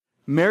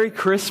Merry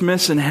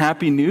Christmas and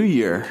Happy New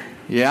Year.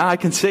 Yeah, I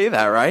can say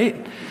that, right?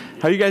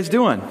 How are you guys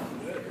doing?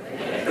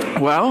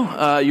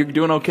 Well, you're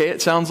doing okay,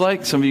 it sounds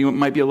like. Some of you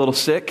might be a little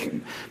sick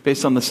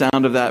based on the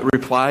sound of that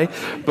reply.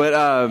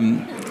 But,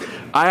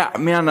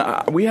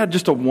 we had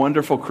just a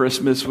wonderful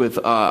Christmas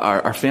with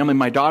our family.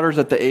 My daughter's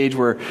at the age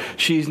where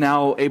she's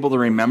now able to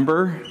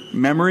remember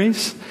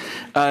memories.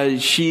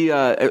 She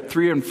at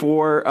 3 and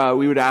 4,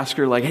 we would ask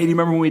her, like, hey, do you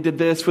remember when we did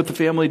this with the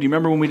family? Do you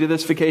remember when we did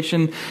this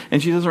vacation?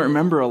 And she doesn't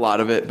remember a lot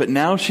of it. But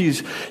now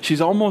she's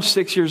almost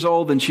 6 years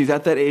old, and she's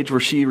at that age where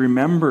she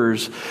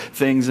remembers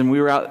things. And we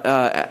were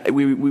out,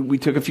 we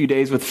took a few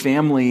days with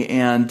family,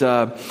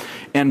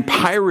 and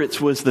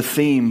pirates was the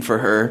theme for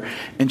her,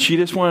 and she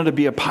just wanted to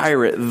be a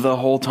pirate the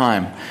whole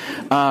time.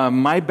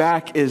 My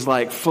back is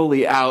like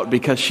fully out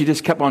because she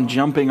just kept on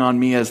jumping on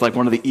me as like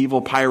one of the evil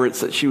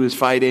pirates that she was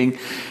fighting,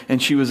 and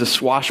she was a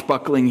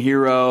swashbuckling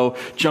hero,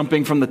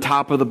 jumping from the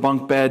top of the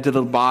bunk bed to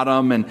the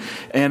bottom, and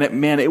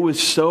it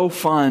was so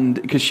fun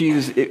because she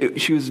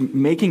was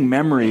making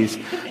memories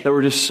that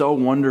were just so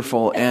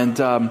wonderful, and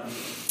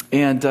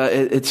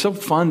it's so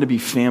fun to be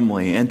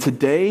family. And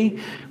today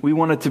we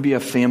want it to be a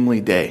family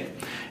day.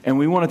 And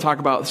we want to talk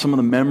about some of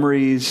the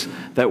memories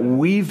that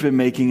we've been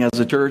making as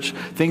a church,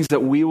 things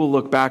that we will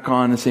look back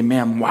on and say,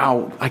 man,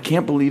 wow, I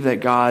can't believe that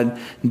God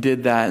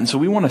did that. And so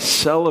we want to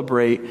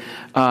celebrate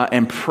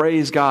and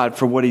praise God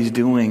for what He's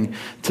doing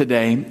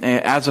today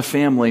as a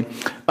family.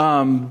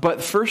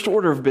 But first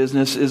order of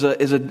business is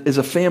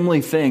a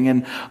family thing.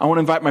 And I want to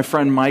invite my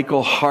friend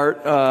Michael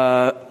Hart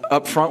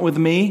up front with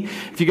me.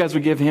 If you guys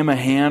would give him a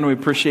hand, we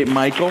appreciate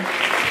Michael.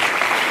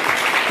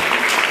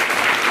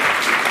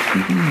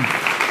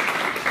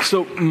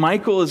 So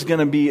Michael is going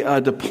to be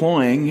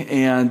deploying,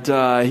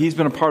 and he's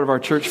been a part of our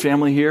church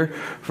family here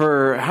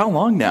for how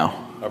long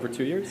now? Over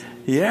 2 years.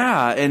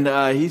 Yeah, and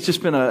he's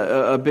just been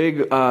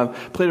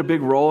played a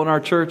big role in our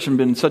church and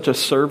been such a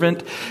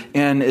servant.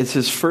 And it's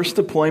his first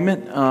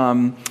deployment,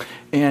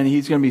 and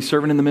he's going to be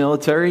serving in the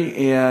military.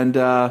 And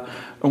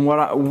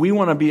what we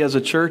want to be as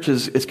a church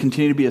is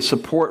continue to be a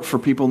support for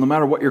people, no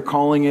matter what your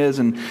calling is.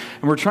 And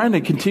we're trying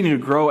to continue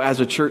to grow as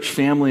a church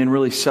family and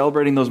really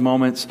celebrating those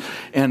moments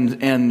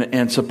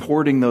and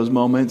supporting those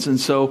moments. And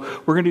so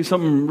we're going to do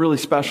something really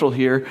special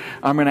here.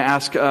 I'm going to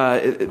ask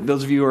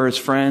those of you who are his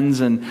friends,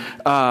 and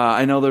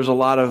I know there's a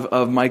lot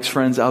of Mike's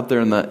friends out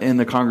there in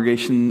the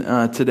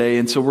congregation today.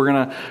 And so we're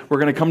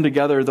gonna come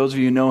together. Those of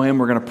you who know him,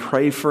 we're going to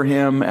pray for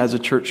him as a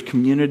church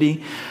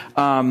community.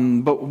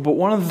 But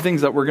one of the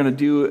things that we're going to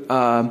do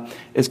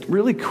is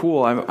really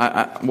cool.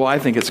 I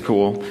think it's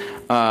cool.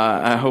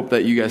 I hope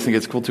that you guys think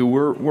it's cool too.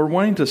 We're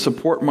wanting to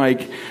support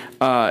Mike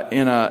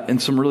in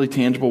some really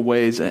tangible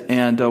ways,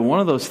 and one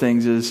of those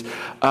things is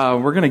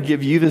we're going to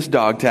give you this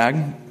dog tag.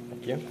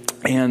 Thank you.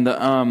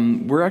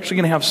 And we're actually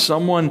going to have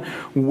someone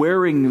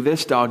wearing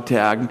this dog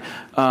tag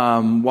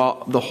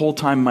while the whole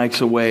time Mike's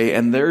away,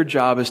 and their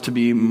job is to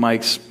be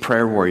Mike's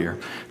prayer warrior,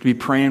 to be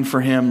praying for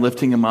him,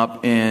 lifting him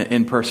up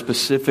in prayer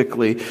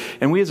specifically.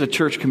 And we as a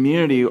church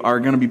community are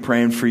going to be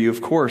praying for you,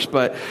 of course,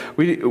 but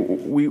we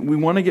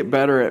want to get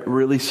better at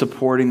really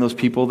supporting those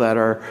people that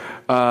are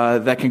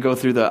that can go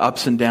through the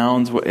ups and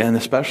downs, and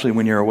especially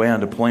when you're away on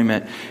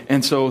deployment.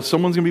 And so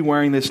someone's going to be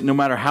wearing this, no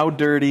matter how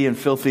dirty and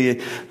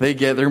filthy they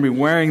get, they're going to be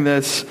wearing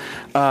this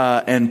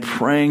and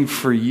praying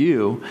for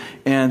you.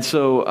 And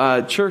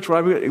so, church, what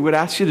I would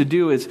ask you to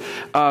do is,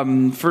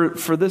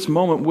 for this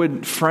moment,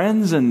 would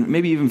friends and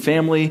maybe even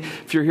family,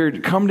 if you're here,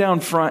 come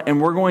down front,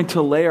 and we're going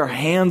to lay our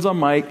hands on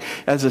Mike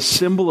as a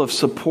symbol of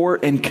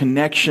support and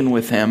connection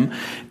with him.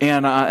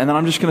 And then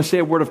I'm just going to say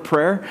a word of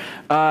prayer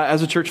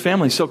as a church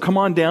family. So come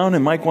on down,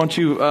 and Mike, why don't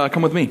you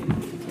come with me?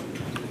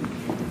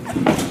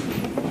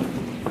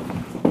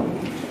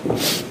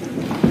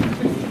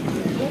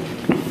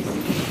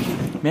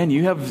 Man,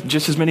 you have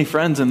just as many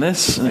friends in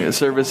this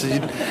service as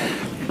you.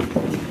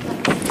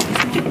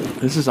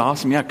 This is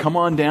awesome. Yeah, come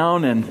on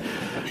down and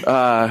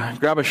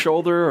grab a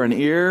shoulder or an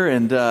ear,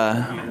 and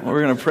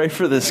we're going to pray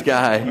for this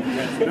guy.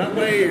 Not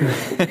my ear.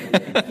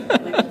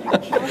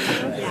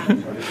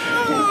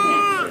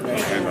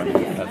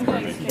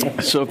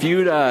 So if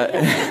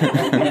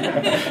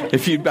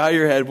you'd bow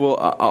your head,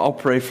 I'll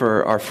pray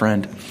for our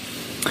friend.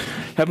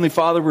 Heavenly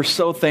Father, we're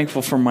so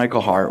thankful for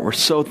Michael Hart. We're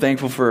so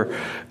thankful for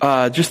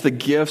just the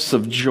gifts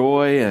of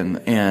joy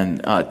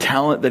and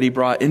talent that he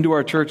brought into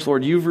our church.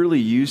 Lord, you've really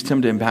used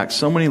him to impact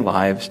so many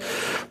lives.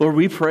 Lord,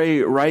 we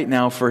pray right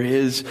now for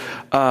his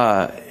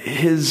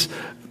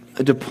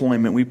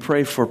deployment. We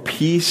pray for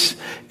peace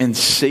and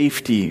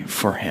safety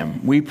for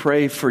him. We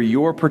pray for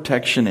your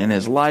protection in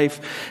his life.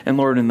 And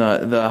Lord, in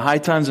the high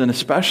times and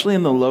especially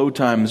in the low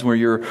times where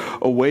you're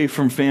away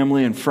from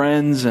family and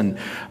friends, and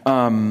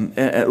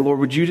Lord,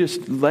 would you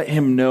just let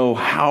him know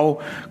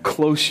how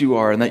close you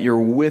are and that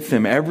you're with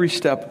him every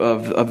step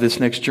of this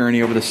next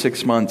journey over the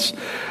 6 months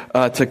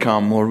to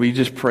come. Lord, we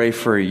just pray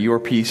for your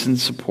peace and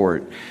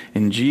support.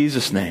 In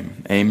Jesus'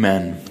 name,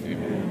 amen.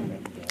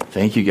 Amen.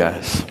 Thank you,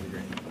 guys.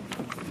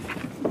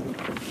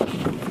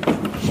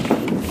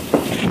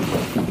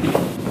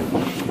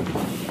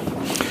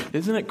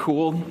 Isn't isn't it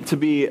cool to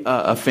be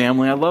a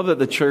family? I love that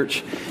the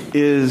church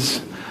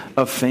is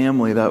a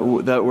family, that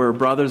we're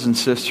brothers and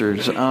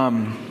sisters.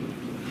 One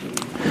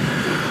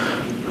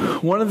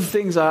of the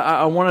things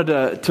I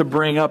wanted to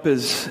bring up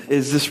is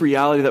this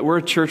reality that we're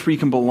a church where you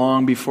can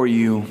belong before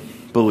you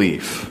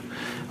believe. How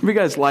many of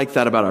you guys like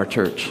that about our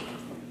church?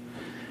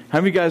 How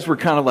many of you guys were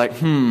kind of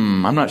like,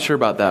 I'm not sure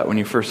about that when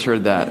you first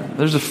heard that?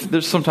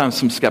 There's sometimes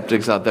some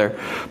skeptics out there.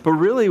 But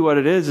really what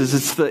it is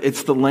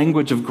it's the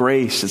language of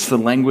grace. It's the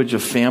language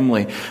of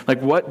family. Like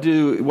what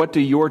do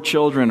your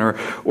children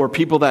or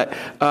people that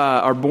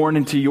are born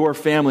into your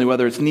family,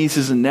 whether it's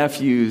nieces and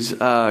nephews,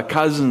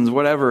 cousins,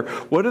 whatever,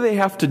 what do they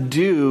have to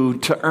do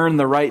to earn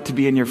the right to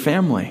be in your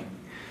family?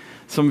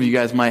 Some of you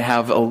guys might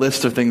have a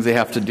list of things they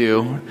have to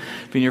do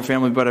in your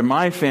family, but in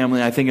my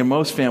family, I think in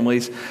most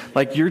families,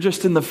 like you're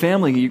just in the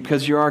family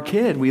because you're our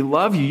kid. We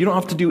love you. You don't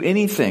have to do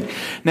anything.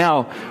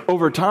 Now,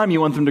 over time, you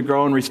want them to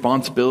grow in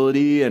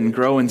responsibility and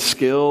grow in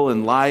skill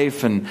and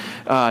life and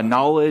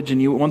knowledge,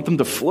 and you want them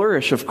to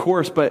flourish, of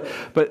course.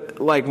 But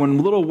like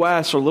when little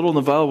Wes or little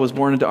Novella was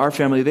born into our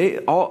family,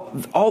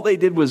 all they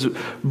did was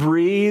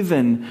breathe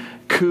and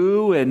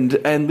coo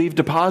and leave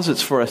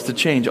deposits for us to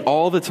change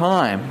all the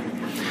time.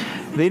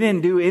 They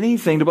didn't do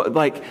anything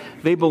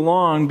they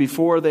belonged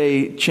before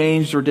they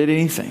changed or did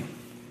anything.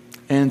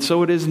 And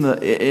so it is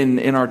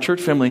in our church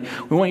family.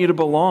 We want you to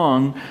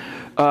belong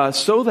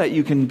so that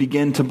you can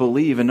begin to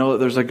believe and know that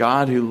there's a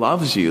God who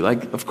loves you.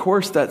 Like, of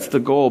course, that's the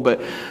goal, but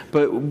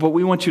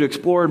we want you to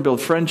explore and build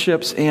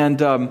friendships. And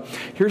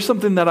here's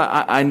something that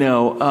I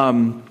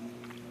know.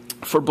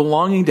 For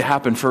belonging to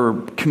happen,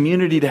 for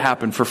community to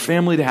happen, for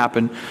family to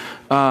happen,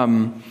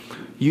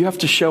 you have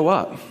to show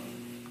up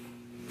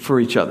for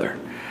each other.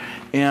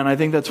 And I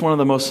think that's one of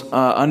the most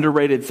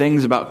underrated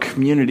things about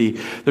community.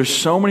 There's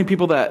so many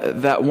people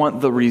that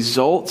want the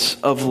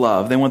results of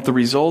love. They want the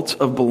results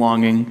of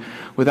belonging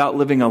without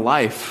living a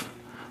life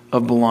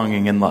of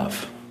belonging and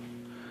love.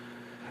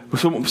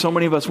 So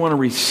many of us want to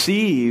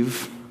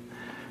receive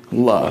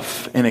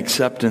love and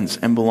acceptance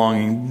and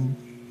belonging,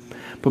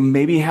 but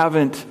maybe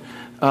haven't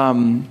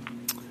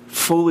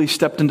fully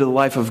stepped into the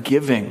life of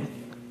giving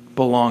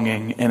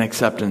belonging and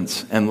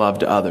acceptance and love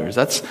to others.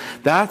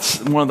 That's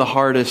one of the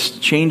hardest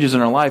changes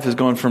in our life, is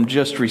going from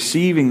just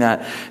receiving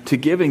that to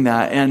giving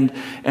that. And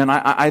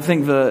I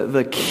think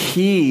the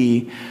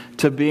key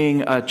to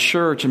being a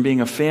church and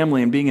being a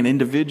family and being an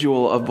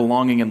individual of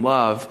belonging and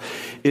love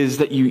is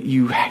that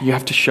you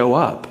have to show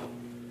up.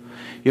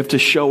 You have to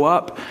show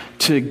up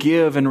to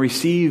give and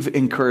receive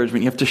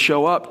encouragement. You have to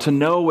show up to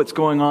know what's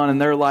going on in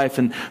their life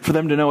and for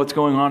them to know what's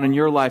going on in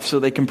your life so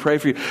they can pray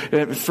for you.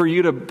 For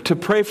you to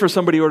pray for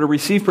somebody or to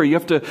receive prayer, you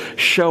have to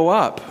show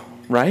up,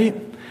 right?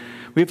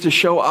 We have to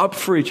show up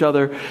for each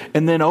other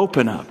and then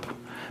open up.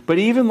 But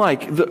even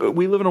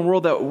we live in a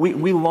world that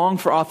we long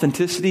for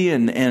authenticity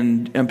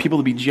and people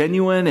to be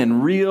genuine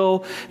and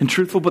real and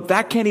truthful, but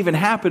that can't even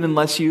happen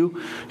unless you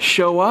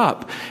show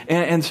up.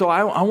 And so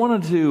I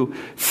wanted to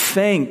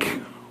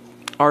thank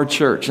our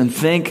church and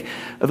thank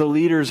the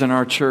leaders in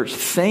our church.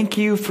 Thank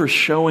you for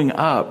showing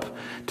up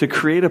to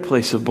create a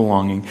place of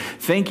belonging.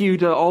 Thank you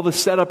to all the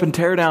setup and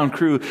teardown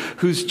crew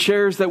whose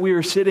chairs that we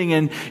were sitting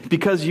in,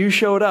 because you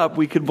showed up,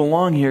 we could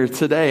belong here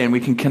today and we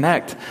can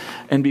connect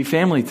and be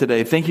family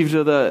today. Thank you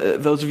to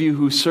those of you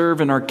who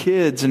serve in our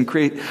kids and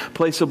create a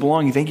place of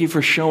belonging. Thank you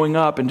for showing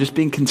up and just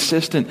being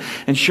consistent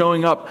and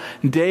showing up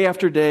day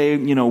after day,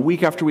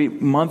 week after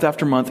week, month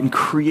after month, and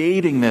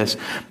creating this,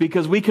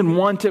 because we can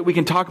want it, we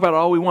can talk about it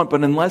all we want,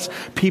 but unless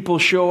people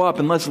show up,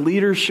 unless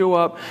leaders show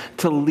up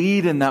to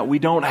lead in that, we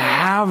don't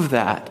have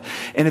that.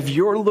 And if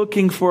you're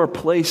looking for a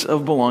place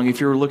of belonging, if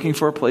you're looking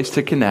for a place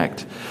to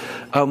connect,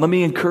 let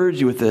me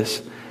encourage you with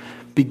this.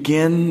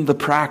 Begin the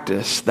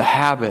practice, the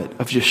habit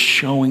of just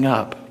showing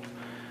up.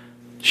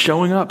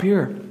 Showing up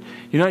here.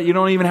 You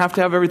don't even have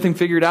to have everything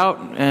figured out,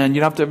 and you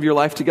don't have to have your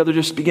life together.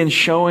 Just begin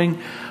showing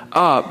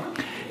up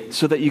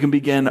so that you can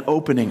begin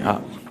opening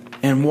up.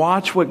 And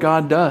watch what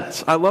God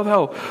does. I love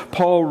how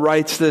Paul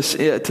writes this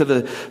to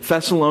the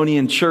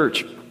Thessalonian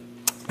church.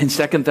 In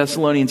 2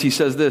 Thessalonians, he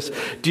says this: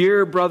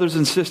 "Dear brothers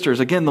and sisters,"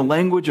 again, the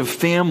language of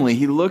family.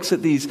 He looks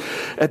at these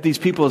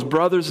people as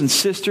brothers and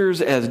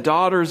sisters, as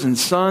daughters and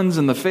sons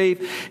in the faith.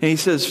 And he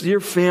says,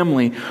 "Dear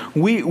family,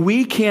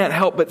 we can't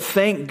help but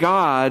thank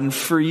God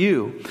for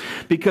you,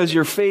 because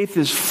your faith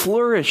is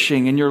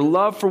flourishing and your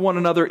love for one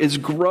another is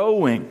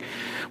growing.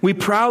 We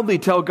proudly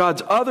tell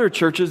God's other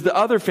churches, the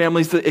other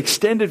families, the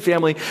extended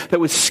family that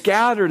was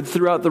scattered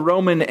throughout the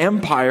Roman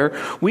Empire.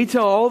 We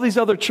tell all these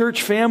other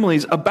church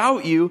families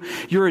about you,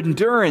 your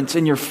endurance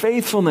and your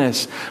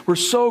faithfulness. We're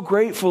so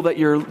grateful that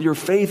your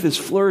faith is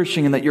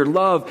flourishing and that your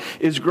love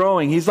is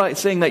growing." He's like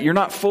saying that you're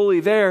not fully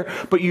there,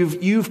 but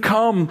you've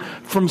come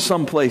from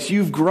someplace.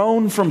 You've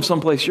grown from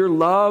someplace. Your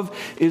love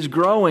is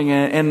growing.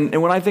 And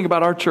when I think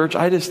about our church,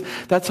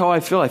 that's how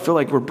I feel. I feel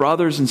like we're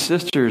brothers and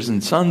sisters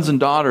and sons and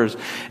daughters.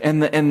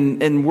 And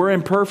and we're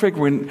imperfect.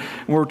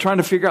 We're trying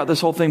to figure out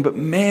this whole thing. But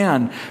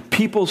man,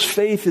 people's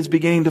faith is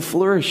beginning to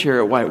flourish here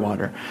at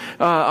Whitewater.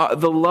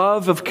 The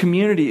love of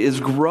community is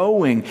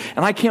growing.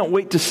 And I can't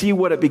wait to see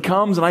what it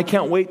becomes. And I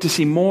can't wait to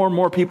see more and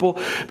more people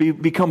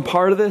become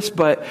part of this.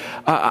 But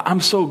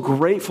I'm so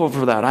grateful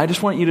for that. I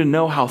just want you to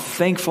know how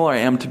thankful I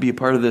am to be a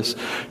part of this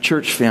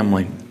church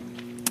family.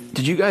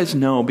 Did you guys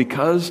know,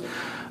 because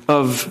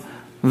of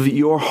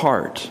your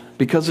heart,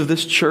 because of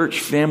this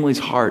church family's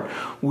heart,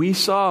 we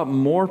saw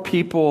more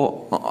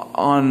people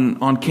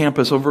on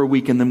campus over a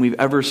weekend than we've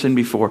ever seen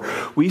before.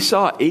 We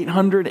saw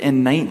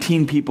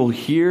 819 people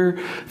hear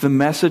the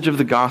message of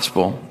the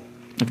gospel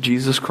of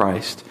Jesus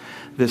Christ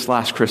this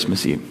last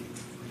Christmas Eve.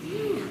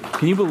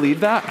 Can you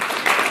believe that?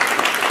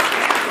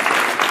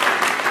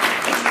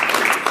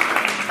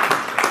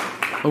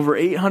 Over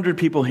 800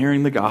 people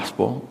hearing the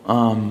gospel,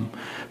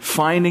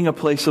 finding a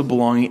place of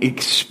belonging,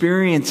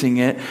 experiencing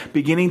it,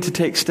 beginning to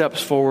take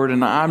steps forward.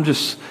 And I'm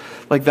just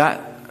like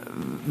that.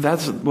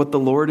 That's what the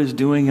Lord is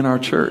doing in our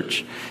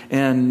church.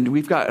 And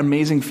we've got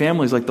amazing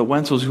families like the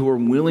Wenzels who are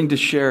willing to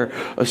share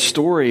a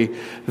story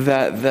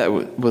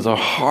that was a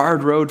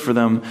hard road for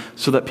them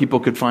so that people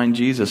could find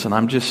Jesus. And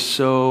I'm just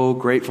so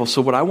grateful.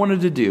 So what I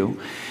wanted to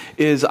do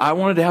is I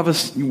wanted to have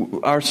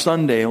our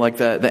Sunday, like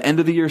the end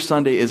of the year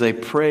Sunday, is a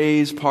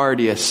praise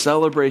party, a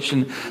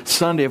celebration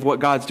Sunday of what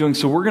God's doing.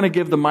 So we're going to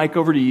give the mic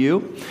over to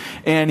you.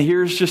 And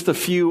here's just a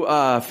few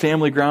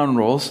family ground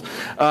rules.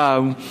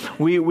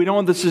 We don't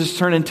want this to just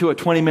turn into a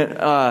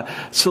 20-minute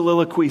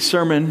soliloquy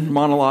sermon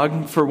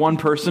monologue for one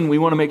person. We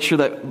want to make sure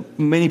that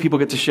many people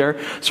get to share.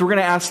 So we're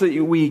going to ask that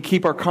we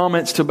keep our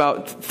comments to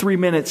about 3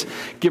 minutes,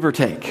 give or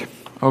take.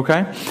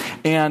 Okay?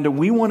 And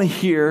we want to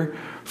hear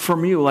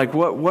from you, like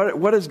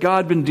what has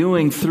God been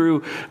doing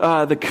through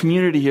the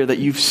community here that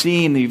you've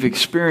seen, that you've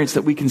experienced,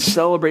 that we can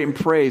celebrate and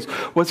praise?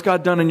 What's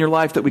God done in your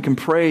life that we can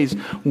praise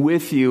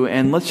with you?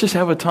 And let's just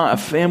have a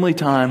family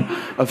time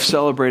of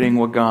celebrating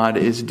what God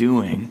is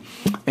doing.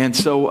 And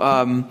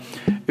so,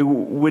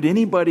 would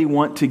anybody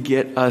want to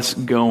get us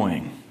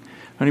going?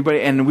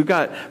 Anybody? And we've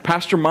got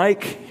Pastor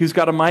Mike, who's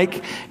got a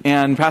mic,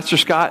 and Pastor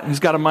Scott,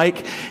 who's got a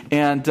mic.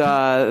 And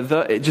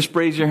just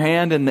raise your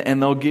hand,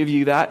 and they'll give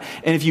you that.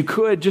 And if you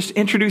could, just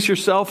introduce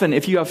yourself. And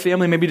if you have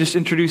family, maybe just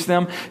introduce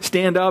them.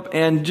 Stand up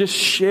and just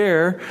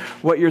share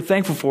what you're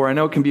thankful for. I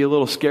know it can be a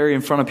little scary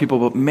in front of people,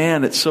 but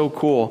man, it's so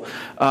cool.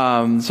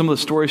 Some of the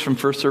stories from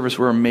first service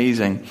were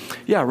amazing.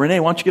 Yeah,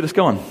 Renee, why don't you get us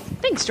going?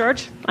 Thanks,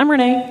 George. I'm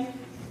Renee.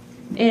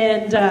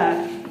 And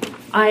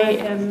I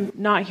am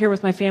not here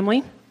with my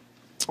family.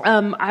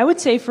 I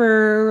would say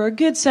for a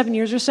good 7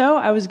 years or so,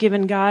 I was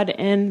giving God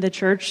and the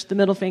church the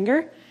middle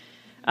finger.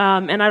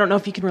 And I don't know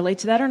if you can relate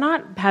to that or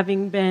not,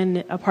 having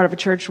been a part of a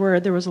church where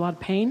there was a lot of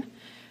pain.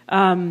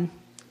 But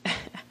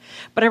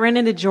I ran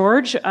into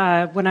George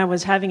when I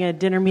was having a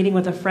dinner meeting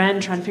with a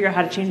friend, trying to figure out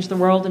how to change the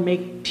world and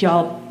make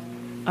Puyallup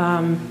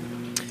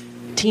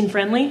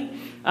teen-friendly.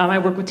 I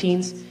work with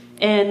teens.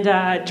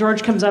 And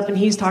George comes up and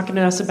he's talking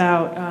to us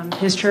about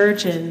his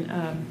church, and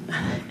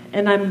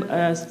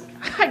I'm...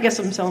 I guess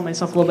I'm selling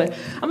myself a little bit.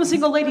 I'm a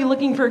single lady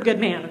looking for a good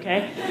man,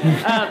 okay?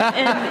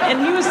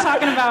 And he was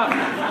talking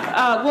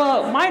about,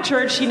 well, my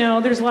church,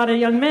 there's a lot of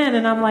young men.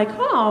 And I'm like,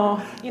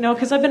 oh,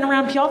 because I've been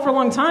around Puyallup for a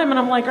long time. And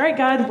I'm like, all right,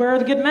 God, where are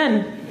the good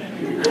men?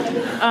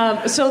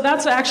 So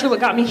that's actually what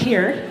got me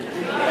here.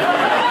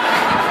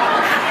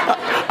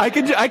 I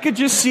could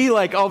just see,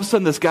 like, all of a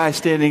sudden this guy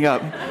standing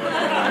up.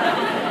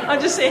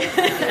 I'm just saying.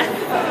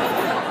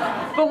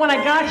 But when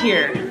I got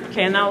here,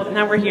 okay,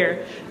 now we're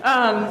here.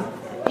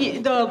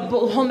 The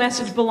whole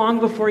message, belong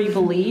before you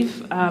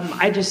believe.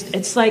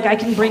 It's like I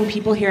can bring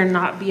people here and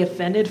not be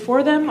offended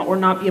for them or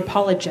not be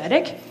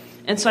apologetic.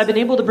 And so I've been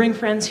able to bring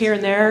friends here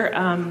and there,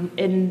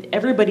 and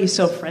everybody's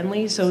so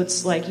friendly. So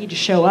it's like you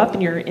just show up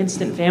and you're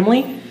instant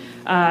family.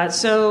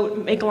 So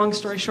make a long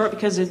story short,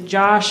 because of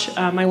Josh,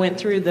 I went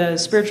through the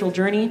spiritual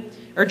journey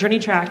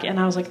track, and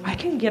I was like, I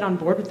can get on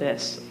board with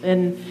this.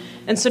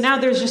 And so now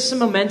there's just some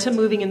momentum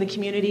moving in the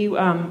community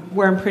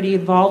where I'm pretty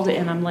involved,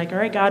 and I'm like, all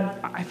right, God,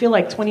 I feel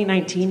like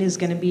 2019 is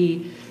going to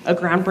be a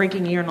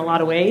groundbreaking year in a lot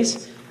of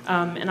ways,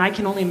 and I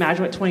can only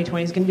imagine what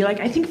 2020 is going to be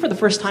like. I think for the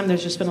first time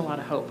there's just been a lot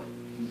of hope.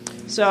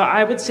 So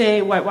I would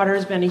say Whitewater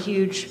has been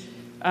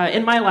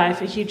in my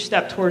life, a huge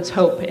step towards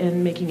hope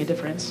and making a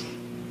difference.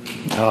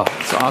 Oh,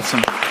 that's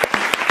awesome.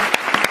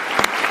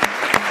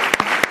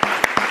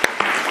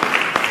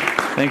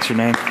 Thanks,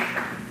 Renee.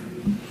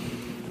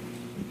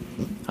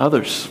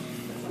 Others?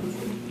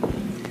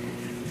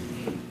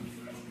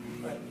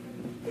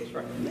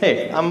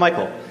 Hey, I'm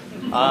Michael.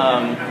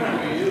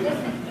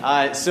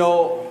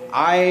 So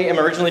I am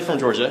originally from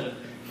Georgia,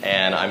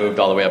 and I moved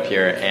all the way up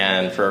here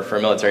and for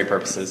military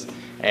purposes.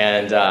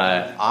 And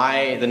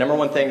the number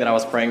one thing that I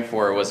was praying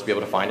for was to be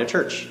able to find a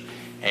church.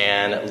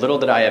 And little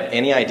did I have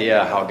any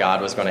idea how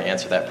God was going to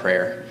answer that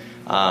prayer.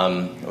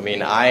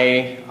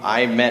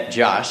 I met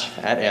Josh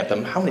at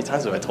Anthem. How many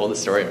times have I told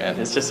this story, man?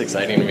 It's just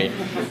exciting to me.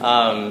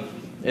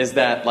 is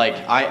that like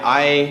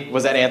I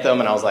was at Anthem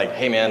and I was like,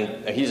 hey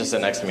man, he's just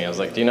sitting next to me. I was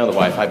like, do you know the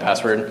Wi-Fi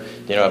password?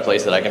 Do you know a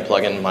place that I can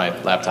plug in my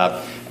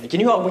laptop?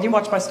 Will you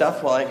watch my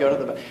stuff while I go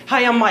to the...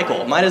 Hi, I'm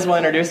Michael. Might as well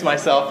introduce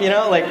myself,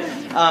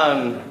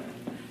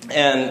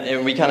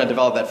 And we kind of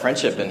developed that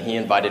friendship, and he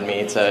invited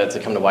me to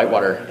come to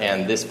Whitewater,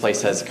 and this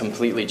place has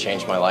completely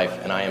changed my life,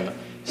 and I am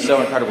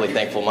so incredibly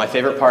thankful. My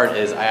favorite part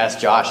is I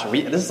asked Josh,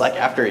 this is like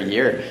after a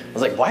year, I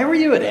was like, why were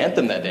you at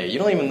Anthem that day? You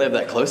don't even live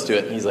that close to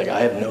it. And he's like, I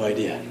have no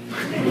idea.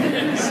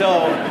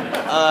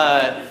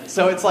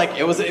 So it's like,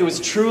 it was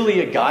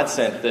truly a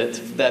godsend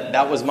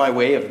that was my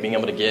way of being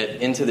able to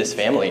get into this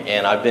family,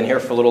 and I've been here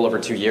for a little over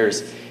 2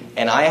 years,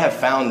 and I have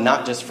found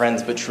not just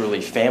friends, but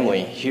truly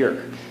family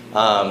here.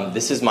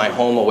 This is my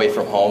home away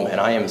from home, and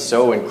I am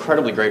so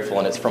incredibly grateful,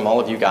 and it's from all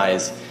of you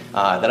guys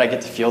that I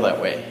get to feel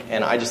that way.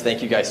 And I just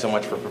thank you guys so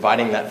much for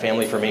providing that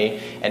family for me,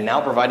 and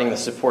now providing the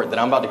support that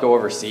I'm about to go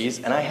overseas.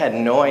 And I had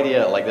no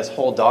idea, like, this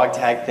whole dog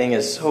tag thing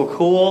is so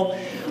cool.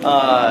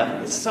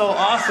 It's so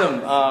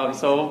awesome.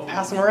 So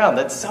pass them around.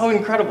 That's so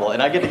incredible,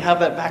 and I get to have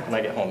that back when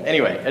I get home.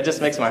 Anyway, it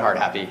just makes my heart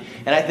happy,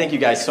 and I thank you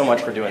guys so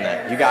much for doing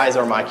that. You guys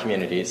are my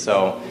community,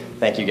 so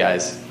thank you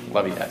guys.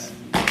 Love you guys.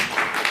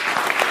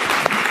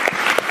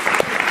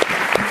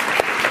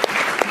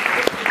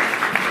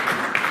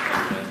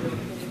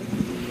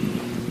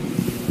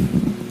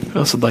 Who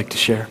else would like to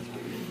share?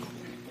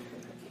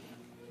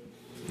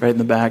 Right in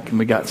the back, and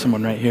we got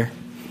someone right here.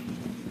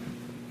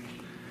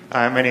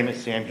 Hi, my name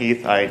is Sam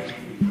Heath. I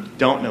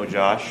don't know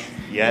Josh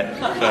yet,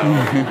 so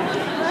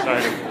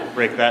sorry to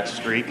break that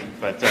streak.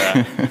 But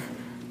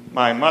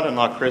my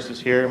mother-in-law, Chris, is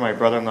here. My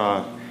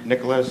brother-in-law,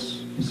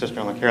 Nicholas,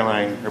 sister-in-law,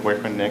 Caroline, her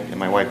boyfriend, Nick, and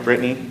my wife,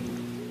 Brittany.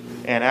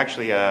 And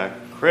actually,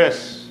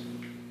 Chris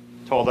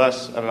told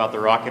us about the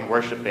rock and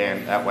worship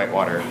band at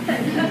Whitewater.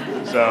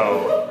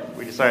 So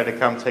we decided to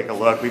come take a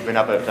look. We've been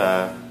up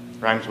at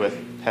Rhymes with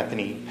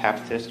Bethany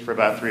Baptist for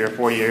about 3 or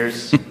 4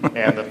 years,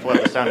 and the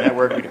Flood the Sound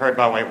Network. We'd heard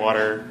about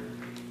Whitewater,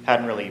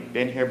 hadn't really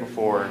been here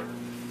before,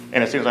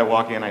 and as soon as I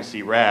walk in, I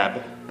see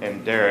Rab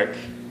and Derek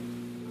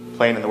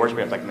playing in the worship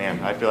band. I was like,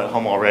 man, I feel at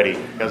home already,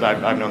 because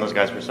I've known those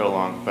guys for so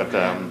long. But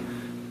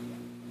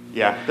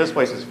yeah, this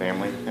place is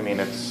family. I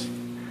mean, it's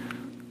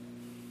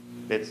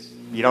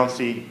you don't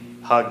see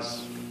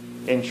hugs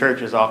in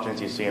church as often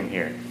as you see them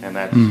here, and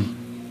that's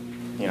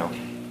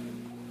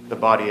the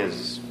body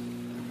is.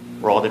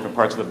 We're all different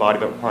parts of the body,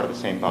 but we're part of the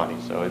same body.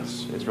 So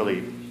it's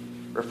really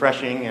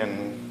refreshing,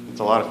 and it's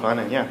a lot of fun,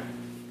 and yeah,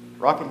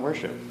 rock and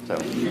worship. So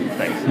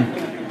thanks.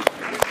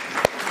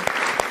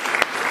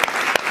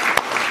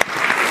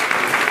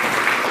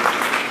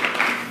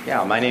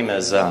 Yeah, my name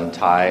is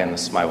Ty, and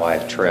this is my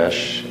wife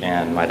Trish,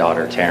 and my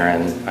daughter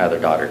Taryn. My other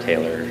daughter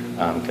Taylor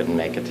couldn't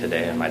make it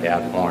today, and my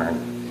dad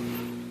Warren.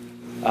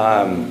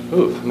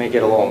 Let me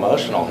get a little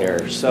emotional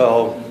here.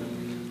 So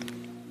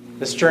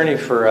this journey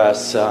for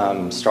us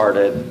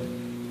started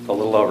a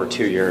little over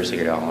 2 years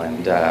ago,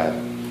 and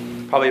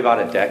probably about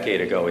a decade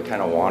ago, we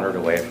kind of wandered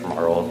away from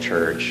our old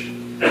church,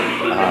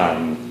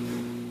 and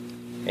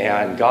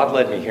God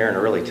led me here in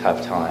a really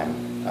tough time.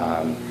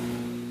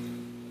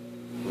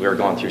 We were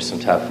going through some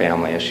tough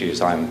family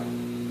issues.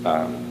 I'm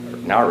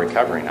now a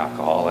recovering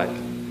alcoholic,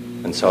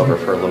 been sober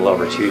for a little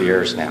over 2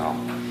 years now.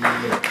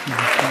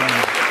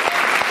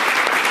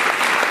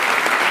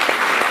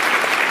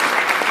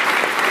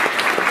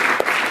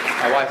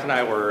 My wife and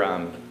I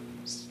were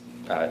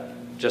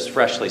just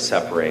freshly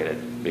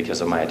separated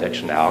because of my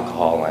addiction to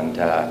alcohol, and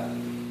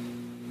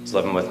was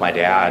living with my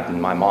dad and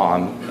my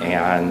mom,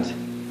 and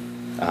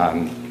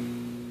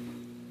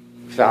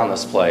found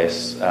this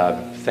place,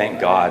 thank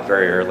God,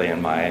 very early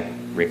in my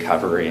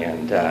recovery.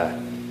 And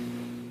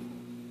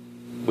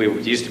we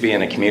used to be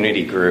in a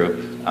community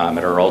group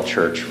at our old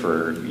church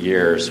for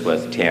years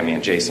with Tammy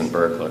and Jason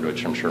Berkwood,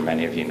 which I'm sure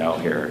many of you know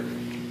here,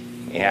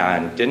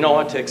 and didn't know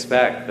what to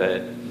expect,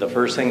 but the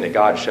first thing that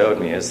God showed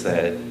me is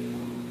that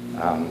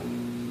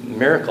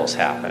miracles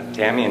happen.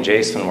 Tammy and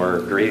Jason were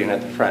greeting at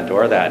the front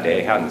door that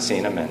day, hadn't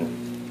seen them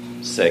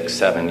in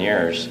 6-7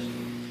 years,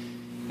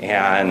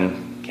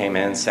 and came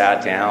in,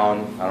 sat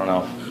down. I don't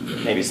know,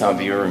 maybe some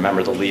of you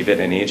remember the Leave It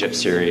in Egypt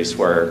series,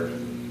 where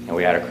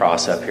we had a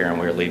cross up here and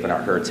we were leaving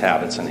our hurts,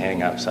 habits, and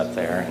hang-ups up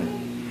there, and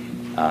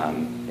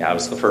I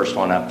was the first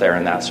one up there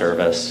in that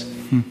service.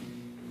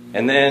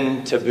 And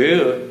then to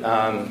boot,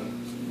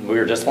 we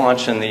were just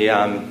launching the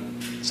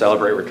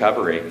Celebrate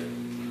Recovery,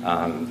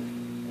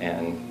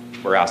 and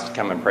we're asked to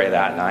come and pray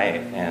that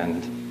night,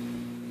 and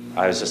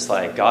I was just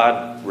like,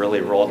 God really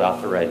rolled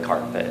out the red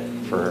carpet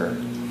for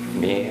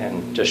me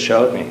and just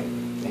showed me,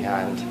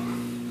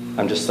 and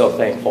I'm just so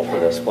thankful for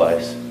this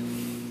place.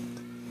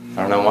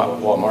 I don't know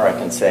what more I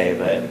can say,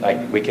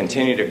 but we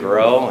continue to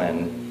grow,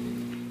 and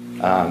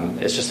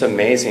it's just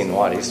amazing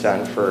what He's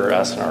done for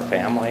us and our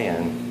family,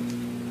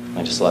 and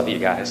I just love you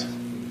guys.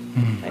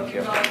 Thank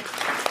you.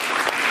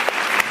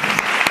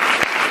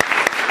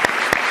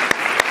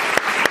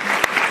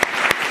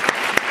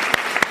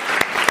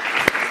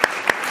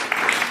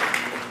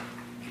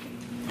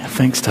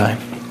 Thanks, Ty.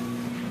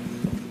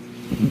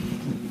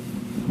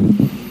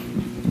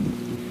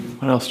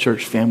 What else,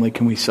 church family,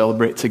 can we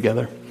celebrate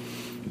together?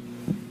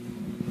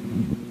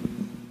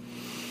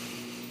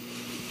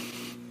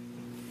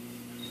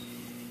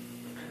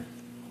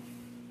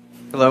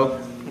 Hello,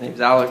 my name's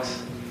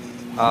Alex.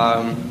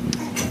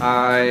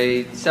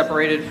 I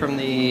separated from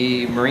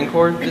the Marine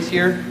Corps this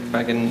year,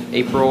 back in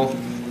April.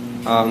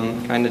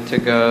 Kind of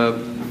took a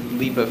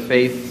leap of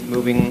faith,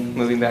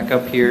 moving back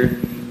up here.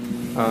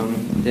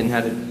 Didn't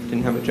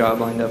have a job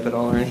lined up at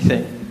all or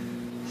anything.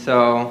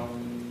 So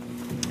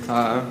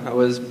I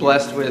was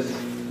blessed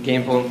with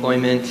gainful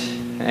employment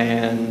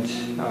and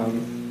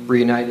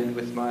reunited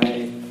with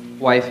my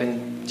wife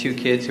and 2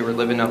 kids who were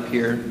living up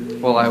here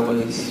while I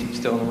was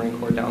still in the Marine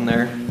Corps down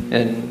there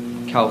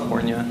in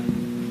California.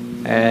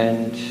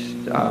 And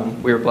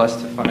we were blessed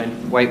to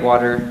find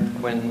Whitewater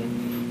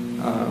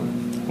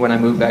when I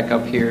moved back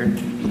up here,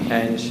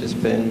 and it's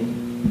just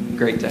been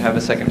great to have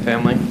a second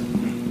family.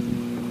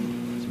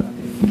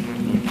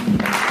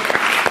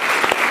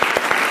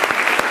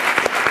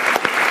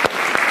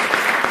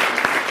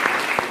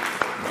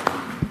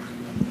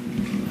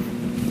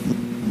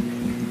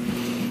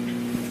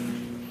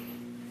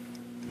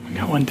 We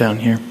got one down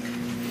here.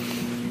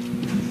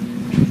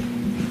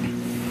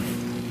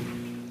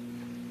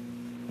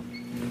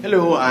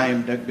 Hello,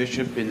 I'm Doug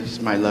Bishop, and this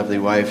is my lovely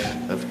wife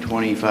of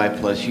 25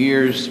 plus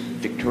years,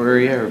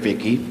 Victoria, or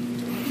Vicky.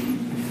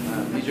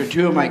 These are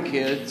 2 of my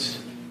kids.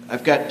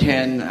 I've got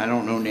 10, I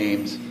don't know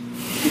names.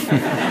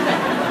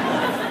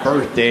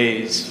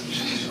 Birthdays.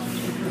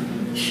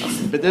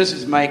 But this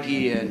is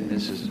Mikey, and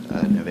this is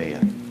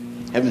Nevaeh.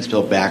 Haven't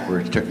spelled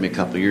backwards, took me a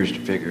couple years to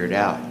figure it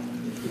out.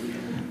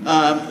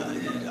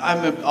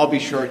 I'll be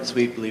short and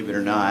sweet, believe it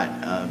or not.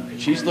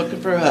 She's looking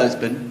for a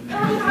husband.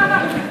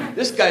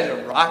 This guy's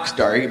a rock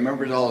star. He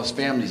remembers all his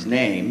family's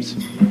names.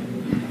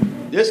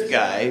 This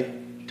guy,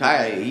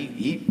 Ty,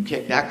 he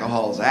kicked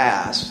alcohol's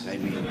ass. I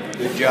mean,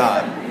 good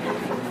job.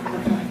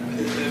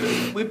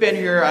 We've been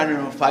here,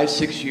 5,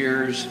 6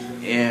 years,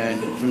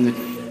 and from the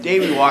day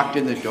we walked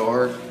in the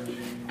door,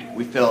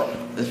 we felt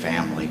the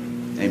family.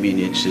 I mean,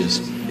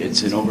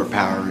 it's an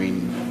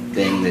overpowering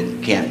thing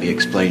that can't be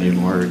explained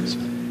in words.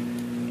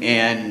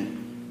 And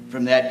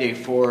from that day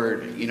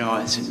forward,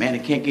 I said, man,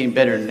 it can't get any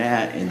better than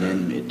that, and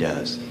then it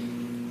does.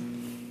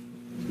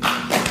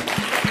 I'll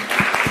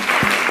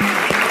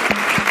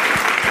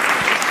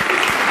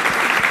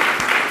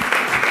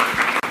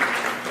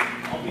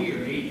be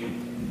your agent.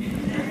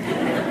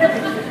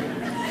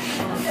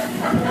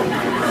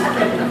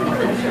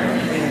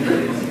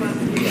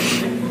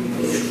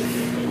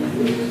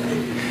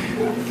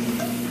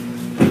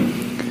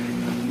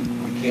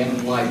 I can't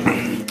apply.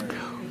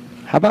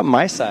 How about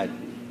my side?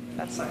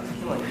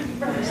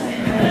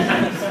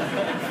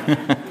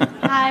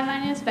 Hi, my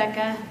name is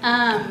Becca.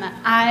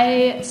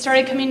 I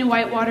started coming to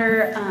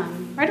Whitewater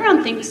right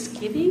around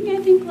Thanksgiving,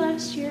 I think,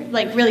 last year,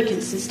 like really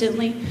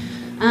consistently.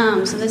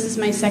 So this is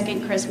my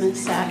second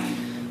Christmas at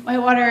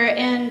Whitewater,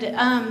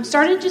 and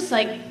started just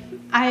like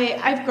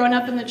I've grown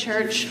up in the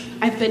church.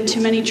 I've been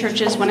to many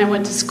churches when I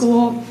went to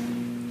school,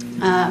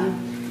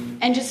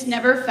 and just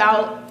never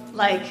felt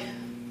like,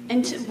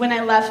 when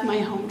I left my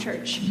home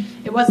church,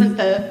 it wasn't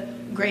the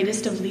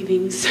greatest of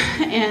leavings,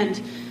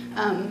 and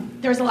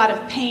there was a lot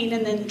of pain,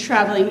 and then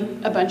traveling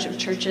a bunch of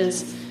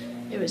churches.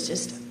 It was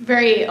just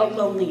a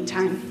lonely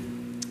time.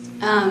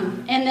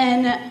 And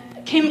then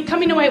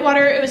coming to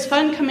Whitewater, it was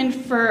fun coming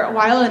for a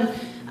while, and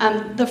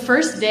the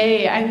first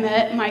day I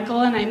met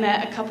Michael, and I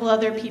met a couple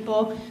other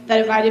people that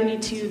invited me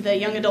to the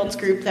young adults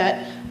group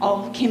that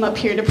all came up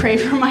here to pray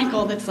for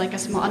Michael. That's like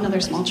another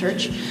small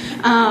church.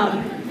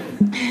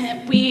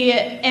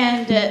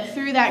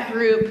 Through that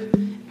group,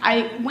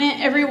 I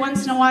went every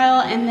once in a while,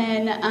 and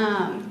then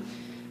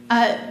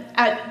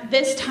at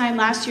this time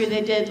last year, they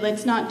did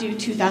Let's Not Do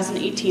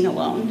 2018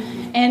 Alone.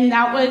 And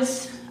that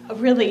was a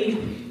really,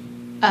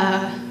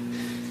 that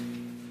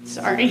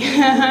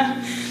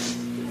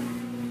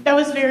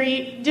was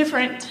very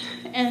different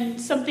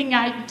and something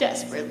I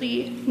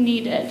desperately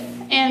needed.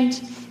 And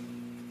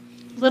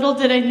little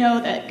did I know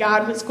that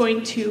God was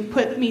going to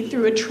put me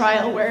through a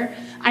trial where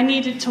I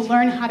needed to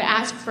learn how to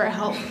ask for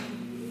help.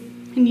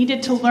 I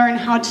needed to learn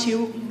how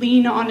to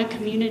lean on a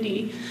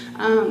community.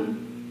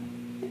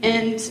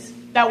 And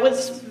that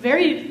was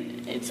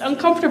it's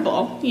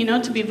uncomfortable,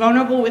 to be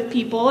vulnerable with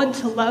people and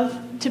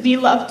to be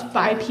loved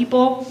by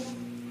people,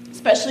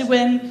 especially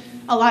when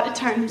a lot of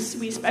times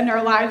we spend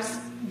our lives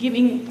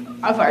giving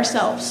of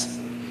ourselves.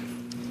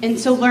 And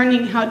so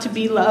learning how to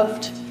be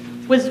loved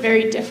was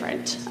very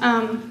different.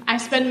 I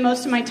spent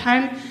most of my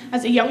time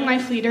as a young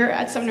life leader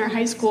at Sumner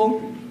High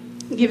School,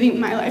 giving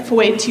my life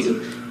away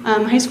to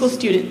high school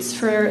students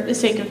for the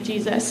sake of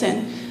Jesus.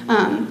 And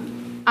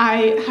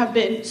I have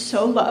been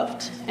so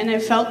loved, and I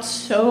felt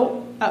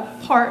so a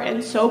part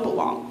and so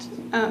belonged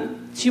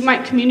to my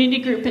community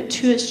group and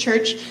to this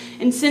church.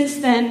 And since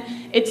then,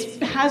 it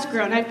has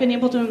grown. I've been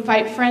able to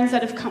invite friends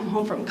that have come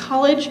home from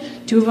college.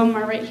 2 of them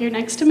are right here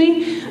next to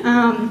me.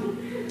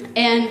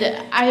 And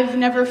I've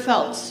never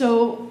felt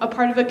so a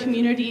part of a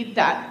community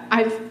that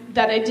I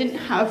didn't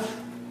have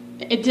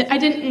I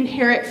didn't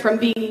inherit from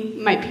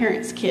being my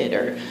parents' kid,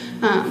 or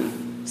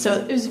so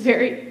it was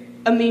very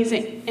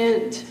amazing.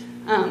 And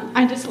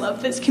I just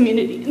love this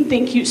community, and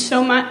thank you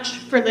so much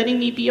for letting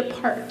me be a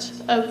part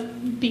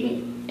of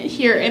being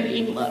here and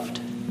being loved.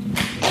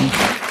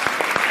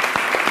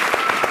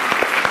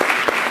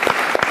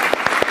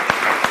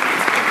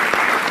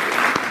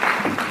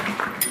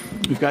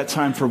 We've got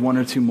time for one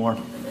or two more.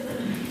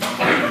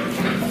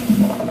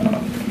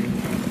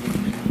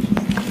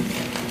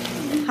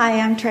 Hi,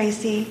 I'm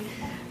Tracy.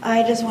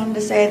 I just wanted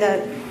to say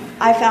that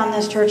I found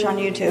this church on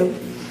YouTube.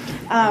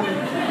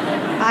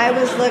 I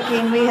was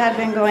looking,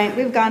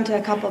 we've gone to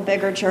a couple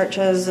bigger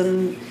churches,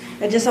 and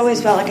it just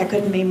always felt like I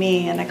couldn't be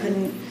me, and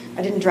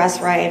I didn't dress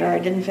right, or I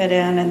didn't fit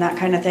in, and that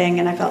kind of thing,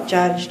 and I felt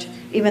judged,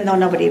 even though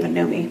nobody even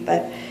knew me.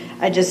 But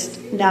I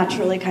just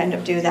naturally kind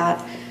of do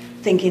that,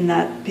 thinking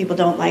that people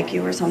don't like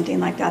you or something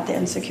like that, the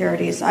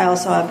insecurities. I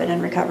also have been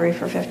in recovery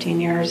for 15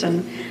 years,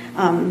 and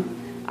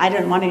I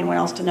didn't want anyone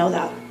else to know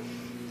that.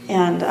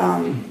 And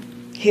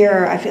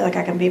here I feel like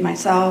I can be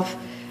myself.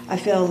 I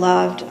feel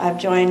loved. I've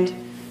joined,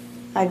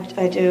 I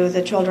do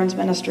the children's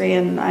ministry,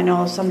 and I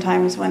know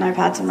sometimes when I've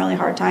had some really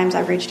hard times,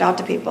 I've reached out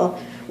to people.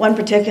 One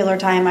particular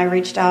time I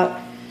reached out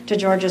to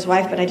George's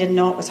wife, but I didn't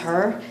know it was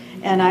her.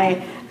 And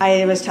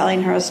I was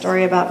telling her a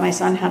story about my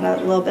son had a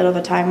little bit of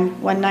a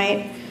time one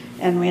night,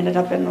 and we ended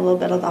up in a little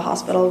bit of the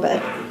hospital,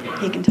 but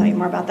he can tell you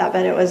more about that.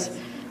 But it was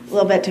a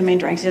little bit too many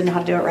drinks. He didn't know how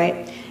to do it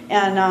right.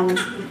 And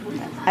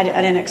I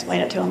didn't explain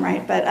it to him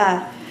right.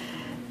 But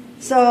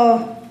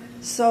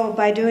so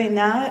by doing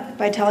that,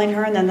 by telling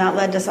her, and then that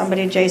led to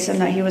somebody, Jason,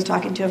 that he was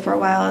talking to for a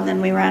while. And then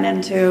we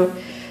went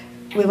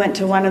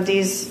to one of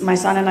these, my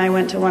son and I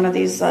went to one of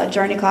these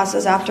journey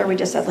classes after. We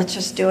just said, let's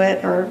just do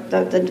it, or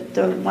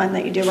the one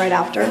that you do right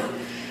after,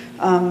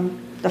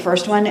 the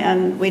first one.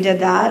 And we did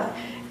that.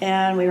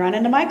 And we ran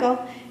into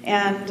Michael,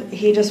 and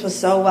he just was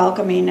so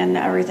welcoming and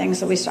everything.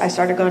 So I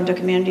started going to a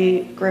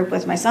community group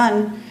with my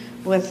son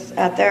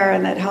at there,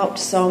 and it helped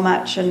so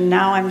much. And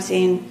now I'm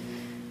seeing,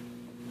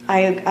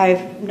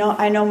 I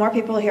know more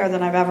people here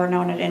than I've ever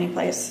known at any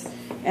place,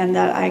 and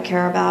that I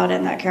care about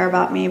and that care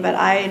about me. But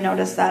I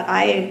notice that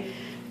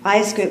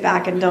I scoot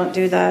back and don't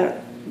do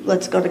the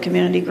let's go to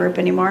community group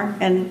anymore,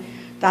 and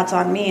that's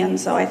on me. And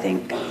so I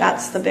think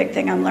that's the big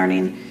thing I'm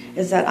learning,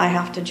 is that I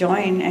have to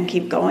join and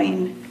keep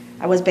going.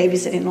 I was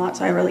babysitting a lot,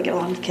 so I really get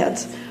along with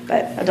kids,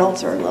 but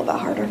adults are a little bit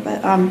harder.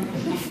 But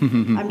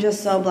I'm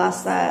just so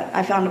blessed that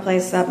I found a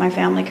place that my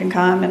family can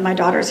come, and my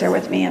daughter's here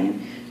with me,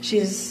 and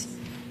she's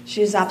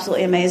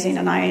absolutely amazing.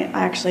 And I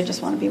actually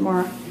just want to be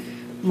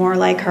more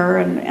like her,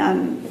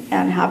 and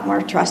have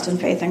more trust and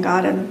faith in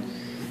God,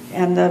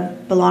 and the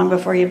belong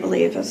before you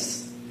believe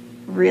has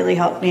really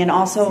helped me. And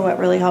also, what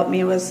really helped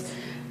me was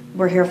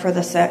we're here for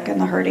the sick and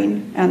the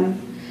hurting,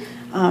 and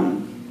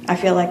I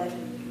feel like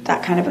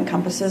that kind of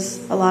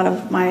encompasses a lot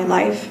of my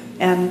life,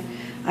 and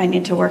I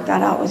need to work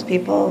that out with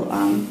people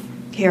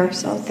here.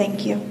 So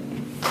thank you.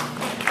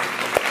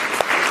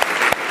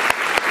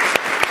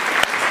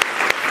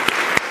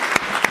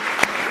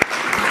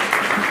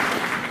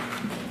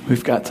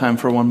 We've got time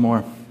for one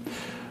more.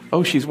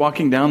 Oh, she's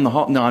walking down the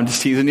hall. No, I'm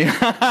just teasing you.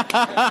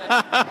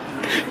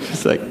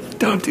 She's like,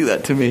 don't do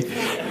that to me.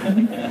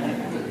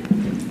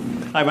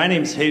 Hi, my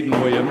name's Hayden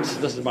Williams.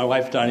 This is my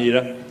wife,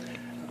 Donita.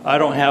 I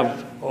don't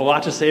have a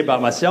lot to say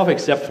about myself,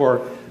 except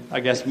for, I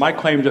guess, my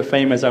claim to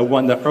fame is I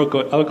won the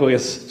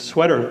ugliest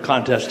sweater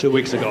contest 2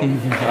 weeks ago.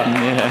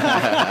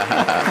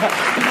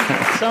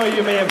 Some of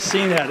you may have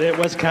seen that. It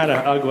was kind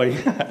of ugly.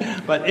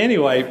 But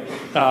anyway,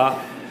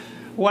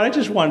 what I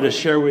just wanted to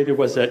share with you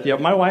was that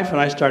my wife and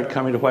I started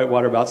coming to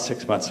Whitewater about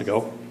 6 months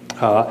ago.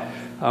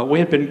 We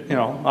had been,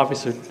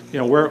 obviously,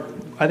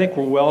 I think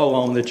we're well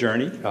along the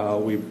journey.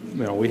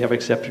 We have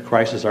accepted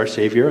Christ as our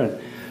Savior,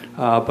 and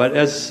but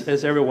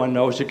as everyone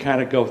knows, you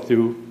kind of go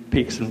through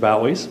peaks and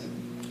valleys.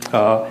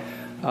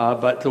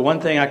 But the one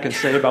thing I can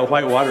say about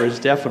Whitewater is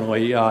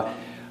definitely it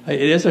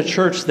is a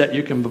church that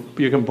you can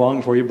belong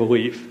before you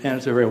believe, and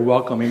it's a very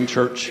welcoming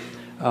church.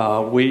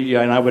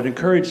 And I would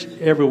encourage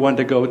everyone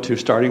to go to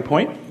Starting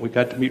Point. We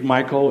got to meet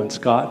Michael and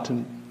Scott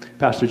and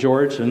Pastor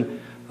George, and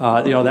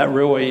that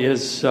really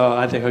is,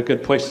 I think, a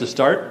good place to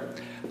start.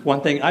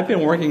 One thing I've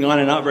been working on,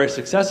 and not very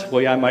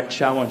successfully, I might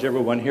challenge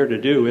everyone here to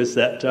do, is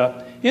that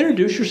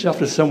introduce yourself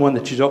to someone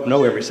that you don't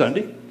know every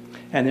Sunday,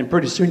 and then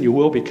pretty soon you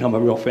will become a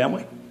real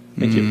family.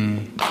 Thank you.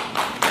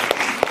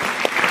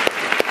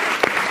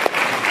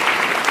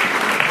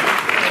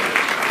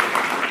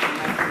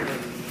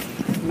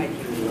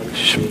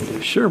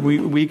 Sure,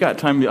 we got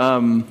time.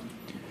 Do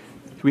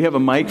we have a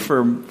mic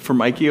for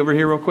Mikey over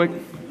here real quick?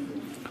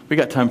 We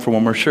got time for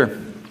one more, sure.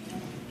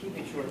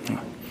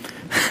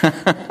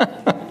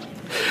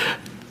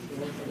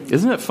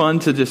 Isn't it fun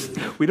to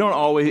we don't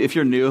always, if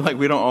you're new,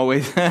 we don't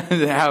always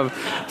have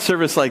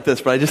service like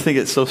this, but I just think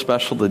it's so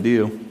special to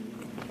do.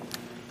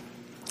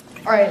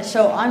 All right,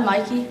 so I'm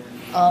Mikey.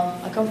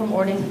 I come from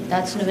Ording.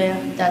 That's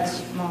Nevaeh.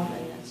 That's Mom.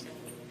 And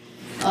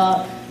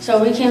that's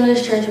so we came to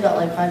this church about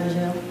 5 years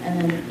ago,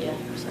 and then,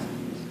 so,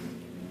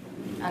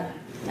 I don't know.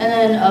 And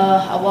then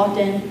I walked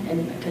in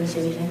and I couldn't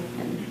see anything.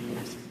 And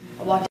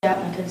I walked out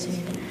and I couldn't see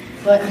anything.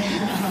 But,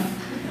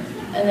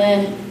 and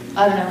then,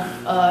 I don't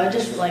know,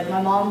 just like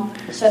my mom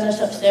sent us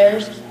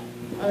upstairs.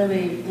 And then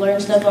we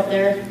learned stuff up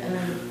there. And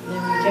then we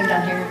came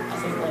down here, I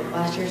think like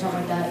last year or something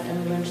like that.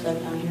 And we learned stuff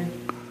down here.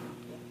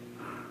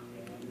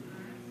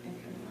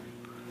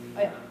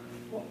 Oh yeah.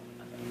 Well,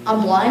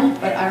 I'm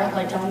blind, but I don't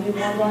like telling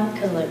people I'm blind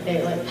because like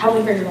they like, how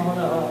many fingers am I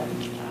holding?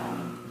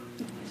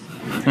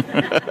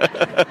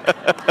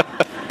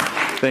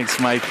 Thanks,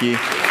 Mikey.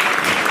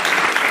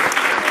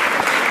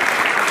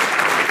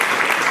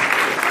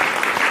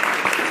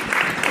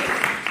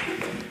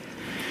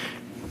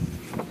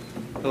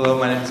 Hello,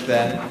 my name is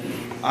Ben.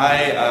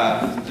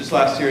 I just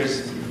last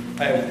year's.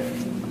 Let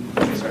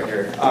me start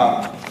here.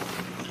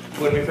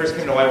 When we first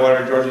came to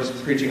Whitewater, George was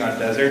preaching on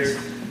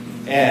deserts,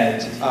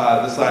 and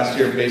this last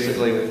year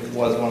basically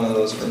was one of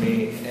those for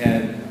me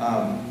and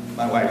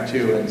my wife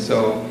too. And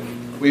so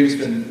we've just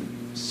been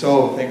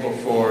so thankful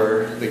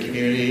for the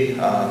community,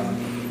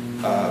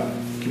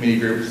 community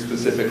group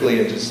specifically,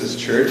 and just this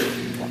church.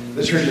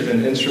 The church has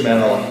been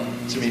instrumental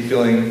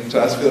to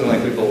us feeling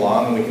like we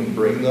belong and we can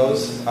bring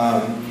those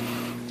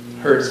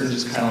hurts and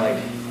just kind of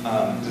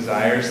like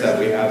desires that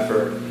we have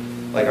for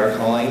like our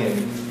calling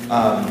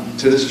and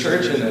to this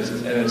church, and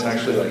it's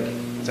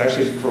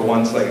actually for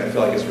once like I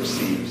feel like it's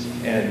received.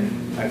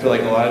 And I feel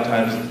like a lot of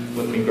times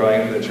with me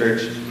growing up in the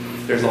church,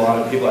 there's a lot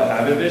of people that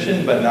have a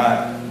vision, but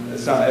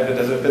if it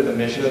doesn't fit the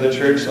mission of the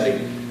church,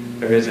 like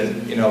there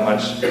isn't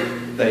much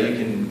that you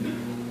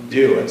can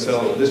do. And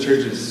so this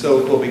church is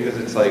so cool because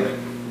it's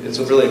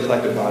a really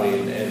eclectic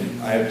body,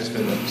 and I've just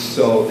been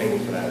so thankful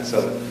for that.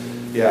 So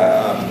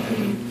yeah,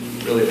 and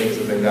really things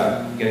have been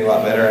getting a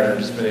lot better, and I've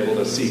just been able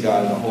to see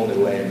God in a whole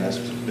new way, and that's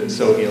been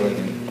so healing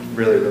and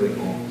really, really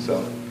cool.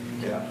 So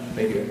yeah,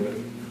 thank you everybody.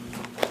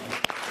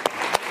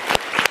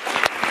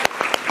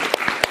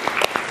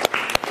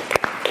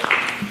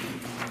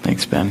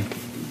 Thanks, Ben.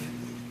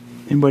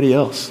 Anybody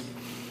else?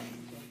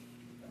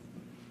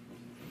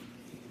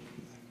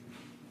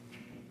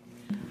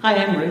 Hi,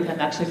 I'm Ruth. I'm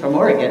actually from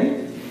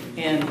Oregon,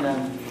 and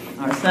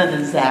our son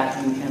is Zach,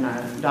 and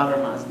our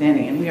daughter-in-law is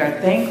Nanny, and we are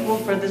thankful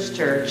for this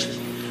church,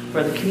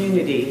 for the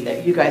community,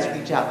 that you guys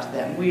reach out to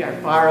them. We are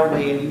far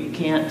away, and we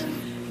can't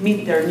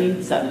meet their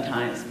needs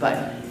sometimes,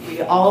 but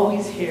we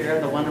always hear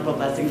the wonderful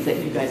blessings that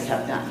you guys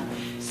have done.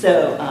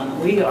 So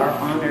we are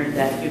honored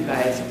that you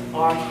guys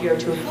are here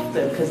to help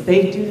them, because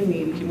they do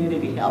need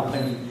community help,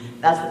 and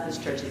that's what this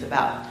church is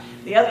about.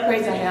 The other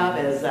praise I have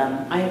is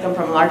I come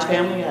from a large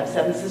family. I have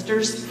 7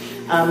 sisters.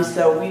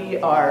 So we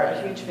are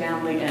a huge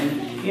family.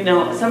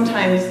 And,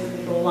 sometimes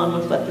go along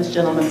with what this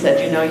gentleman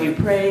said. You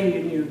pray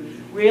and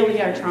you really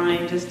are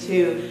trying just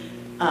to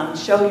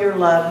show your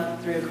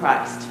love through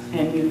Christ.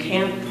 And you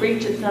can't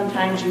preach it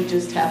sometimes. You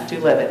just have to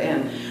live it.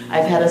 And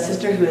I've had a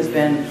sister who has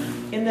been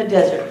in the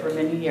desert for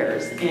many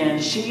years.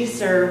 And she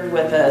served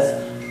with us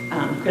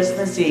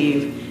Christmas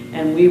Eve.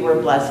 And we were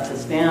blessed to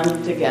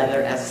stand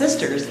together as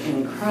sisters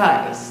in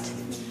Christ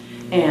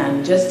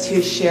and just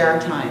to share our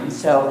time.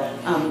 So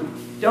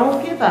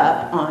don't give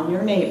up on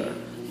your neighbor.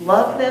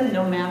 Love them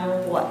no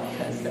matter what,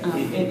 because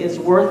it is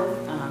worth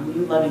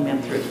you loving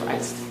them through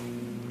Christ.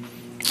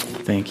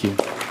 Thank you.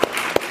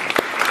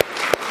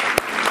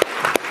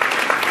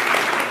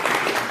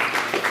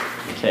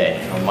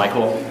 Okay, I'm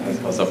Michael.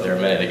 I was up there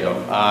a minute ago.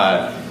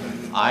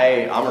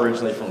 I'm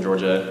originally from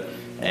Georgia.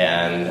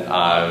 And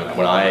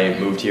when I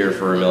moved here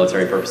for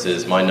military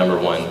purposes, my number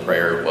one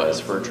prayer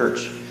was for a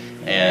church.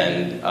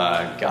 And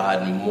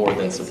God more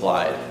than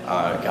supplied.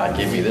 God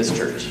gave me this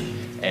church.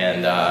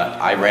 And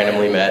I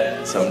randomly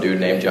met some dude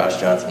named Josh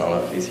Johnson. I don't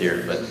know if he's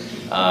here, but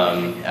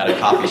at a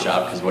coffee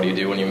shop, because what do you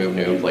do when you move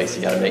to a place?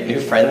 You got to make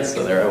new friends.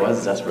 So there I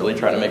was, desperately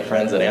trying to make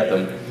friends at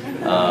Anthem.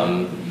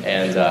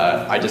 And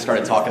I just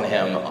started talking to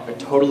him,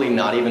 totally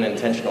not even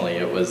intentionally.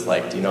 It was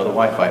like, do you know the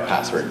Wi-Fi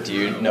password? Do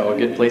you know a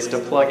good place to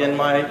plug in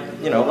my,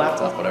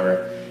 laptop,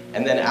 whatever?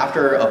 And then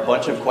after a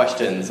bunch of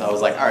questions, I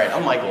was like, all right,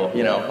 I'm Michael,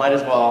 might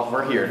as well,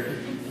 we're here.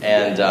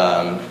 And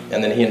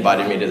then he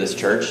invited me to this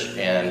church,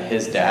 and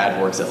his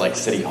dad works at like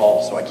City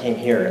Hall, so I came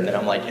here, and then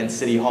I'm like in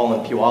City Hall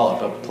in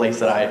Puyallup, a place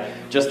that I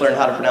just learned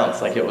how to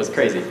pronounce. Like, it was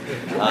crazy.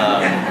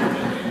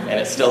 And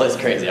it still is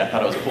crazy. I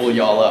thought it was pull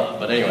y'all up,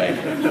 but anyway.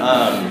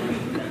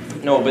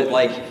 No, but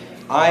like,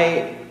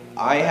 I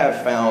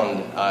have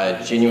found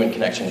a genuine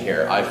connection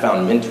here. I've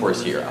found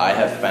mentors here. I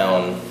have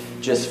found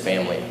just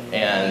family.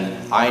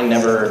 And I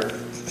never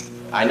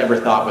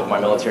thought with my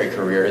military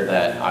career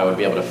that I would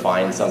be able to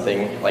find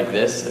something like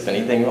this. If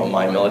anything,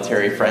 my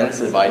military friends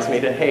advised me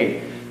to,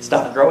 hey,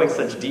 stop growing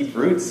such deep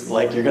roots.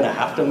 Like, you're going to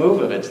have to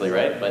move eventually,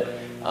 right? But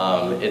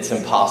it's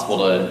impossible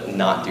to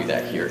not do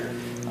that here.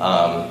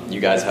 You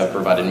guys have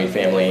provided me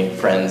family,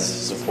 friends,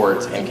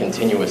 support, and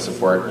continuous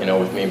support.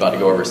 With me about to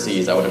go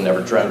overseas, I would have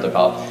never dreamt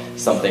about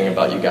something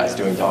about you guys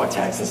doing dog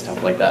tags and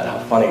stuff like that. How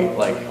funny,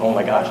 like, oh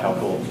my gosh, how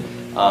cool.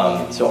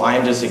 So I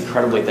am just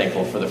incredibly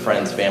thankful for the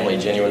friends, family,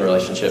 genuine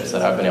relationships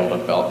that I've been able to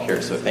develop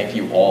here. So thank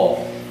you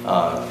all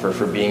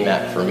for being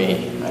that for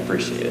me. I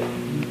appreciate it.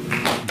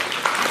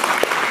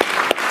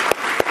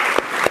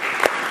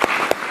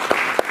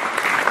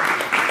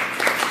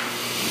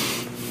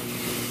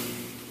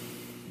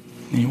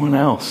 Anyone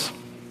else?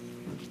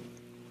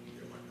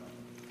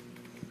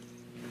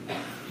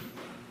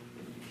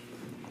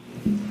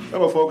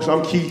 Hello, folks.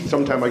 I'm Keith.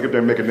 Sometimes I get there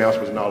and make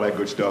announcements and all that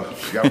good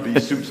stuff. Got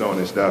these suits on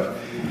and stuff.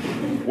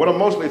 What I'm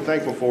mostly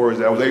thankful for is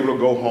that I was able to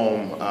go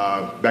home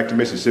back to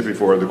Mississippi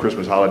for the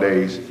Christmas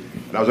holidays,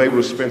 and I was able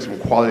to spend some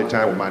quality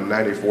time with my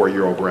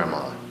 94-year-old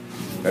grandma.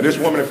 Now, this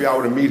woman, if y'all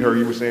were to meet her,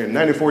 you were saying,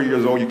 94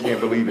 years old, you can't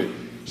believe it.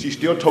 She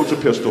still totes a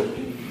pistol.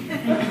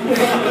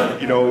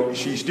 You know,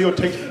 she still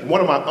takes one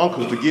of my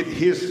uncles to get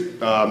his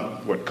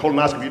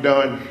colonoscopy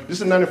done. This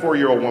is a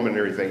 94-year-old woman and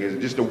everything.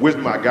 It's just the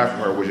wisdom I got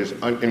from her was just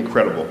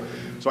incredible.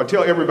 So I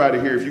tell everybody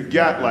here, if you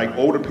got like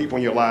older people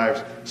in your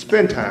lives,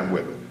 spend time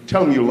with them.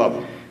 Tell them you love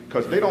them,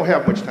 because they don't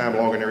have much time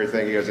longer and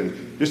everything is.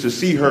 And just to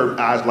see her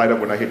eyes light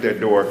up when I hit that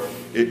door,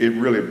 it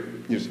really,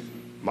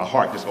 my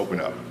heart just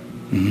opened up.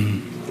 Mm-hmm.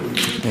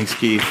 Thanks,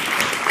 Keith.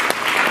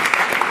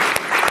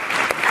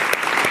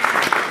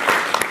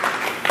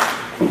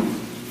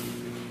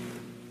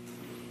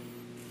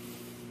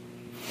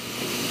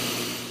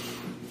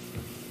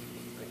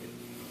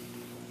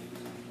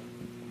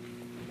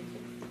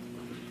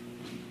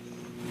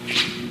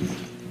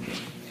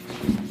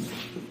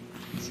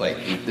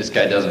 Like, this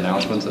guy does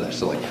announcements and I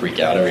still like freak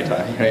out every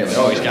time. Right? Like,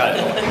 oh, he's got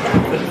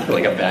it.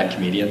 Like a bad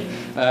comedian.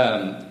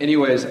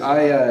 Anyways,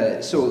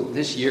 so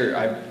this year,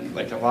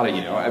 like a lot of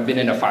I've been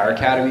in a fire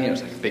academy. It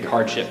was like a big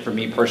hardship for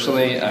me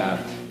personally,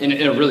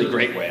 in a really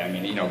great way. I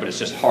mean, but it's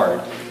just hard.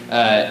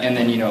 And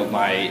then,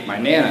 my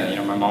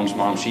Nana, my mom's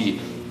mom,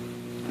 she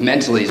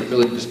mentally is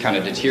really just kind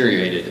of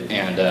deteriorated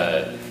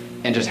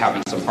and just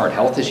having some hard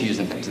health issues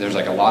and things. There's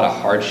like a lot of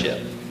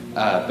hardship.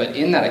 But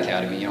in that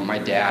academy, my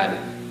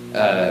dad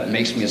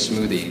makes me a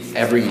smoothie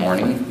every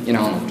morning.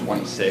 I'm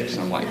 26,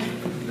 and I'm like,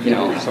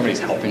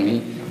 somebody's helping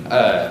me.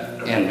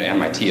 And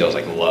my TOs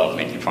like love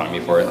making fun of me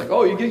for it. Like,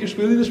 oh, you get your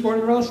smoothie this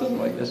morning, Ross? I'm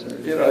like, yes, sir.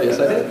 Yes,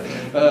 I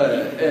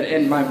did.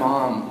 And my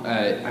mom,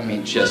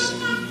 just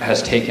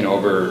has taken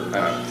over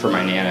for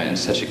my Nana in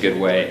such a good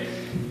way.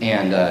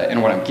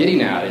 And what I'm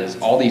getting at is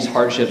all these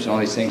hardships and all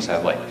these things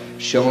have like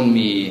shown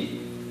me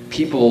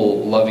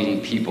people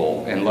loving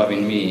people and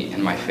loving me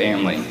and my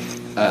family.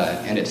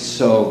 And it's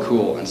so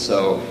cool. And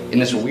so in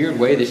this weird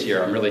way this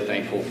year, I'm really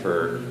thankful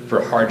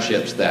for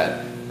hardships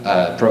that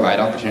provide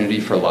opportunity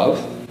for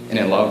love, and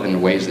in love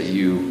in ways that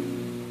you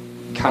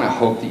kind of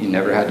hope that you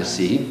never had to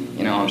see.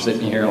 I'm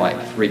sitting here like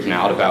freaking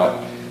out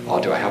about,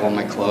 do I have all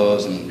my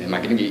clothes, and am I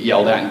going to get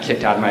yelled at and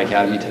kicked out of my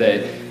academy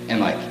today? And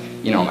like,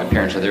 my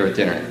parents are there with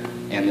dinner,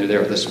 and they're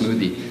there with a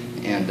smoothie.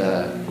 And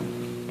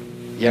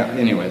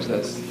anyways,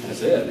 that's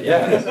it.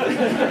 Yeah.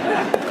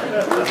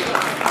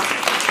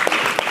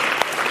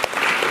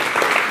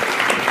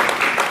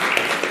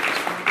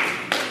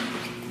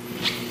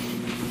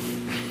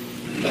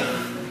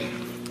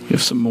 We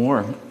have some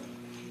more.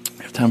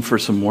 We have time for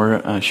some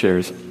more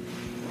shares.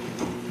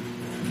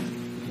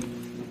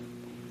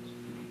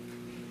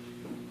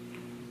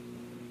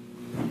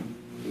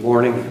 Good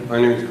morning. My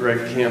name is Greg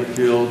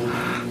Campfield.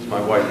 It's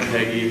my wife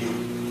Peggy.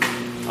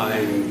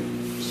 I'm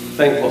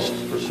thankful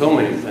for so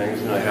many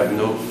things, and I have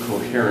no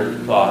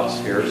coherent thoughts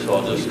here, so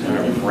I'll just kind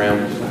of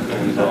ramble some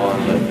things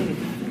on.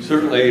 But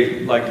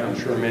certainly, like I'm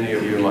sure many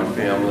of you in my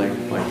family,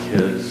 my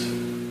kids,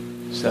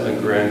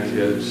 7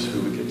 grandkids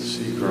who we get to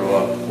see grow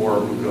up, 4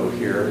 of them go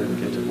here, and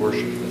we get to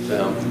worship with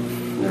them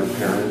and their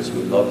parents.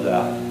 We love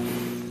that.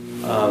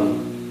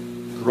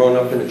 Growing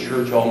up in a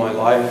church all my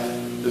life,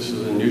 this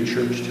is a new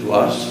church to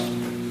us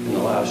in the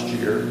last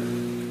year.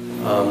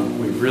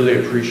 We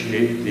really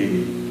appreciate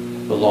the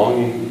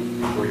belonging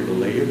where you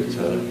believe. It's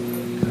a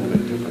kind of a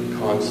different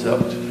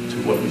concept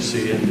to what you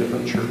see in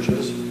different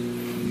churches.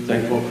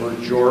 Thankful for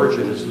George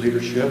and his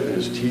leadership and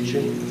his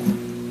teaching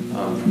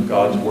from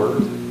God's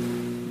Word.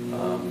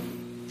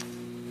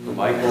 For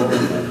Michael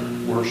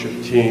and the worship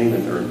team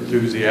and their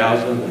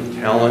enthusiasm and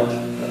talent.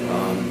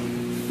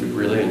 We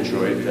really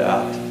enjoyed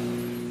that.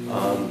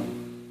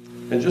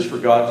 And just for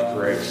God's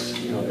grace,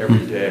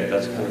 every day,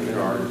 that's kind of been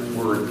our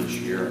word this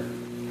year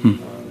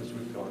as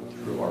we've gone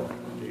through our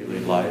daily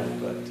life.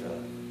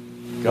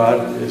 But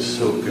God is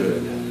so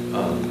good.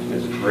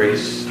 His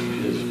grace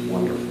is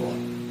wonderful.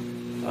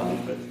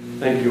 But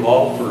thank you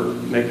all for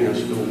making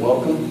us feel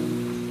welcome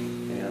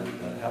and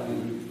happy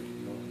New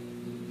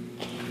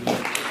Year.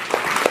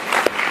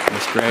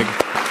 Thanks, Greg.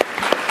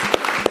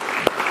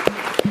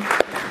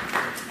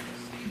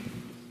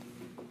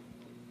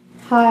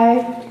 Hi,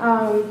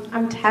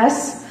 I'm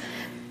Tess,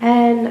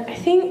 and I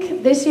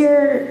think this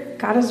year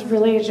God is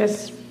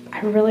I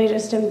really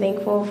just am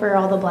thankful for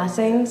all the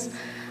blessings.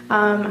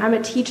 I'm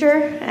a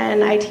teacher,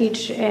 and I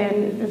teach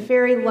in a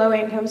very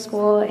low-income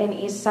school in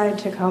Eastside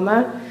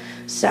Tacoma.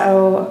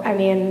 So,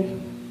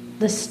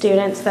 the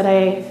students that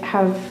I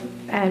have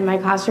in my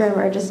classroom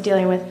are just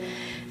dealing with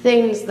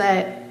things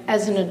that,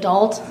 as an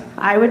adult,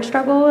 I would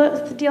struggle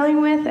with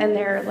dealing with, and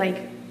they're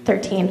like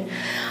 13.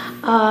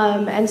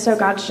 And so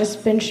God's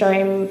just been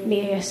showing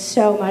me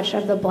so much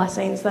of the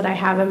blessings that I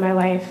have in my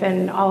life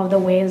and all of the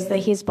ways that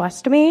He's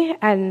blessed me,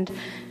 and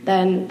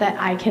then that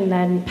I can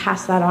then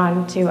pass that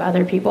on to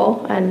other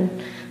people.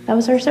 And that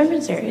was our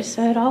sermon series.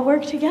 So it all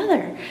worked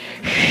together.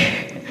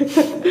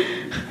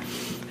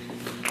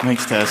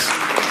 Thanks, Tess.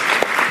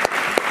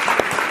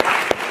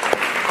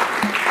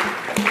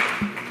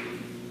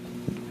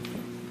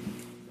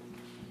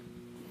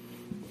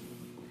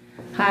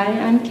 Hi,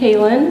 I'm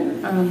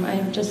Kaylin.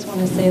 I just want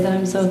to say that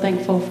I'm so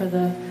thankful for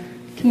the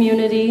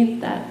community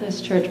that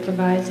this church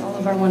provides, all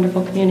of our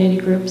wonderful community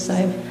groups.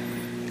 I've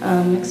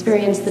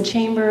experienced the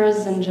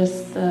chambers and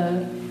just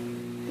the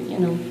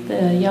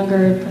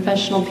younger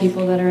professional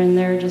people that are in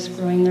there just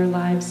growing their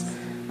lives.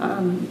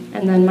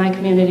 And then my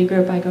community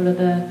group, I go to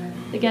the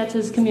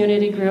Getz's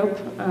community group,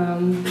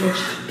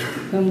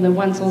 whom the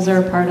Wenzels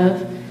are a part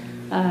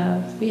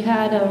of. We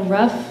had a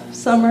rough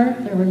summer.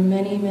 There were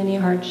many, many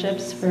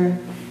hardships for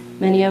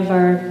many of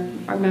our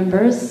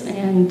members,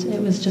 and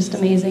it was just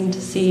amazing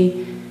to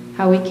see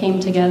how we came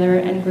together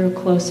and grew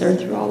closer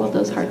through all of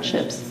those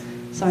hardships.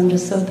 So I'm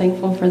just so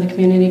thankful for the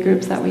community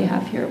groups that we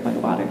have here at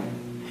Whitewater.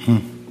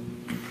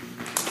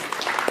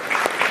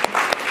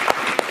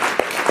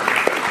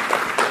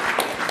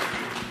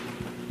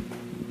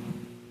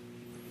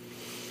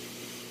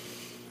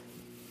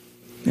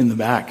 In the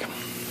back.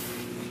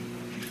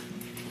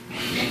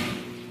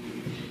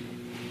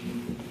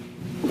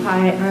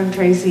 Hi, I'm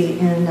Tracy,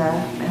 and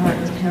my heart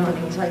is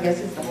pounding, so I guess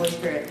it's the Holy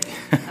Spirit.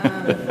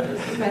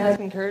 This is my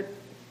husband, Kurt.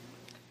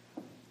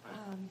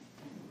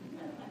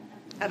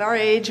 At our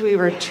age, we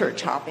were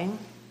church hopping,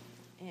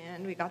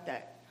 and we got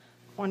that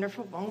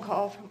wonderful phone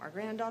call from our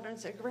granddaughter and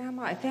said,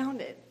 Grandma, I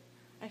found it.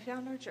 I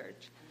found our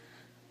church.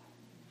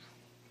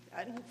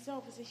 That in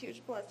itself is a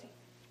huge blessing.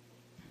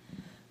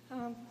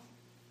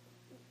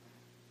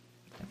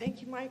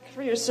 Thank you, Mike,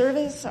 for your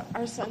service.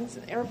 Our son's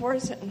in the Air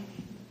Force, and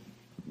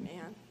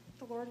man,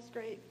 the Lord is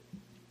great.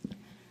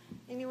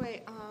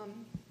 Anyway,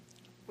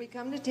 we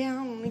come to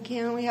town when we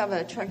can. We have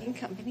a trucking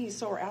company,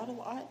 so we're out a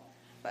lot.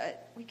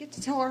 But we get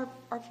to tell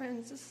our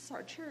friends this is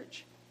our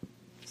church.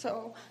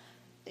 So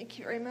thank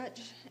you very much.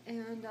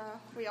 And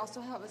we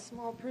also have a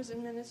small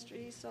prison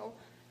ministry. So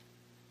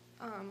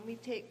we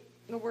take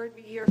the word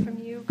we hear from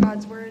you,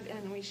 God's word,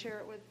 and we share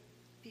it with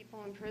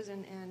people in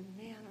prison. And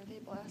man, are they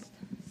blessed.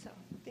 So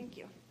thank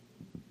you.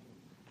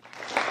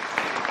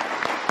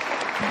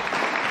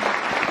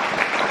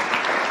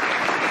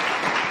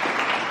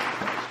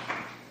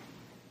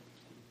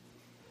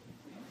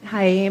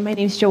 Hi, my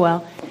name's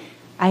Joelle.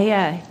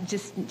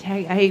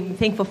 I'm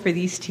thankful for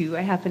these two.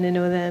 I happen to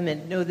know them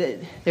and know that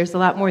there's a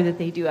lot more that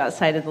they do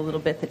outside of the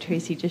little bit that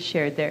Tracy just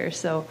shared there.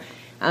 So,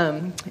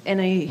 and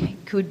I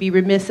could be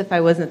remiss if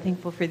I wasn't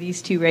thankful for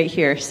these two right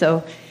here.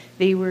 So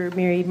they were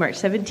married March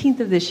 17th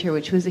of this year,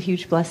 which was a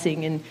huge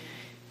blessing.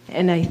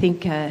 And I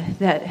think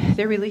that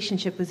their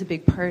relationship was a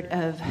big part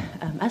of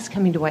us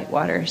coming to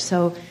Whitewater.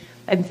 So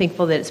I'm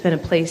thankful that it's been a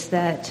place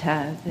that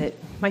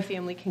my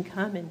family can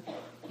come and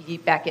be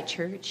back at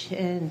church,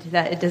 and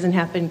that it doesn't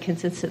happen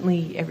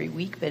consistently every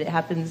week, but it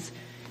happens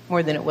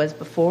more than it was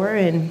before.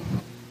 And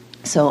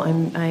so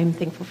I'm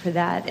thankful for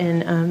that,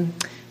 and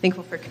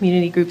thankful for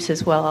community groups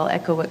as well. I'll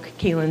echo what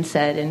Kaylin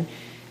said, and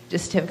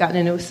just have gotten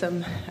to know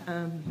some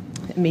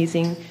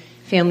amazing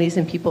families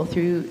and people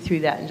through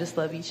that, and just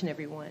love each and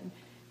every one.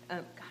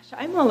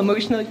 I'm all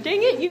emotional. Dang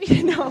it,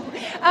 you know.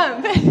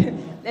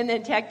 And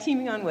then tag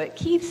teaming on what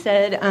Keith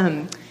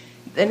said,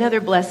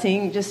 another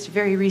blessing, just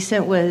very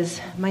recent,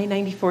 was my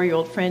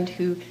 94-year-old friend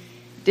who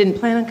didn't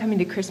plan on coming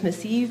to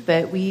Christmas Eve,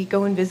 but we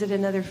go and visit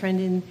another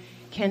friend in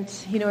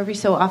Kent, every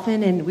so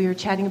often, and we were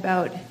chatting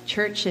about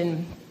church,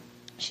 and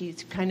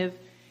she's kind of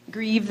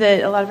grieved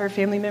that a lot of her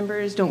family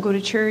members don't go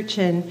to church,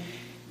 and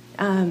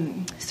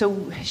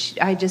so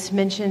I just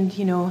mentioned,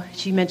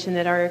 she mentioned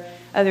that our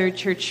other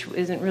church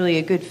isn't really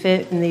a good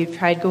fit, and they've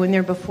tried going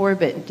there before,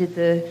 but did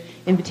the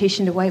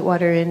invitation to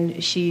Whitewater,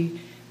 and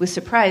she was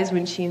surprised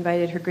when she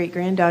invited her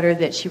great-granddaughter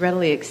that she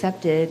readily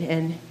accepted.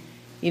 And,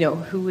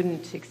 who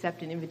wouldn't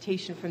accept an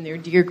invitation from their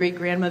dear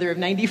great-grandmother of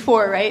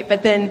 94, right?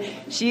 But then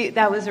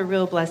that was a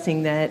real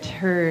blessing that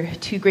her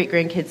two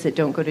great-grandkids that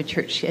don't go to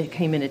church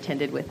came and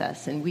attended with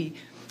us. And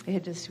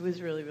it just was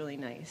really, really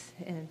nice.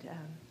 And,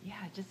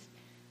 just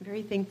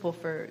very thankful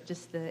for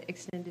just the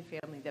extended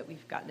family that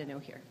we've gotten to know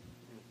here.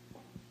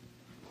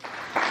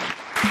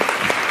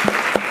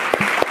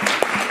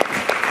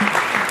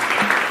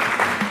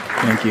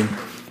 Thank you.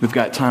 We've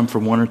got time for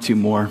one or two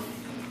more.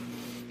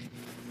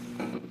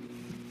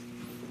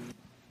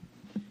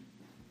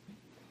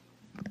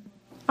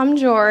 I'm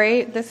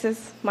Jory. This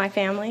is my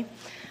family.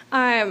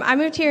 I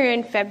moved here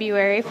in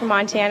February from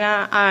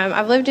Montana.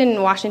 I've lived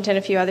in Washington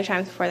a few other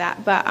times before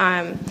that, but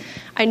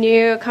I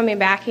knew coming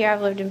back here,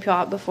 I've lived in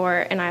Puyallup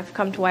before, and I've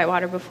come to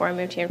Whitewater before I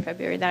moved here in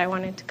February, that I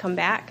wanted to come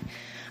back.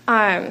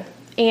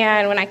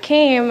 And when I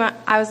came,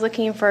 I was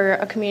looking for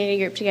a community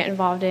group to get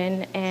involved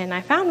in, and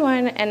I found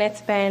one, and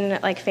it's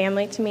been like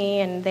family to me,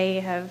 and they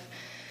have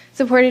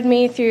supported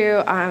me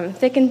through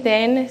thick and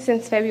thin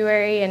since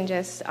February, and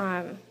just,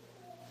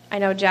 I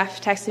know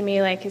Jeff texted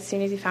me like as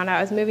soon as he found out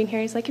I was moving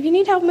here, he's like, if you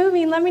need help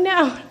moving, let me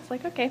know. I was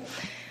like, okay.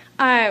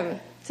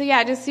 So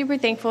yeah, just super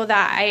thankful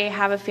that I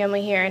have a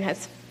family here and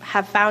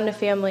have found a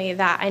family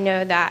that I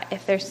know that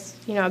if there's,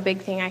 a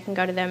big thing, I can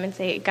go to them and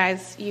say,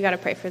 guys, you got to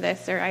pray for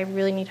this, or I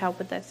really need help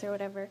with this, or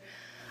whatever.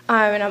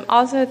 And I'm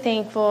also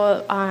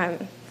thankful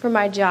for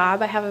my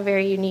job. I have a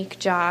very unique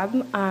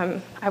job.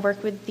 I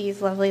work with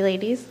these lovely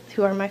ladies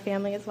who are my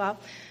family as well.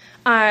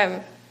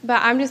 But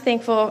I'm just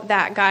thankful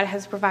that God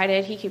has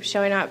provided. He keeps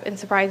showing up and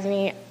surprising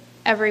me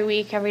every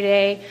week, every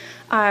day.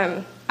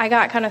 I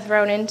got kind of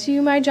thrown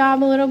into my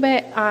job a little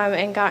bit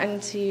and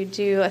gotten to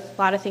do a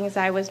lot of things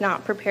I was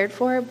not prepared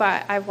for,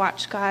 but I've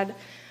watched God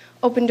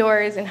open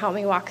doors and help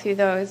me walk through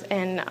those,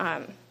 and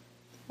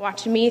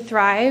watch me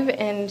thrive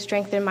and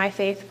strengthen my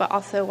faith, but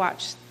also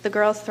watch the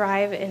girls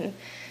thrive and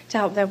to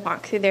help them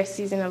walk through their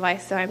season of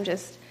life. So I'm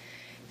just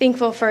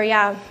thankful for,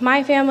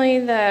 my family,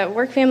 the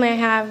work family I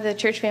have, the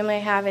church family I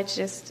have. It's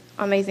just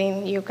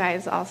amazing. You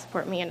guys all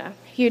support me in a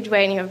huge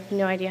way, and you have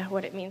no idea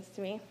what it means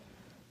to me.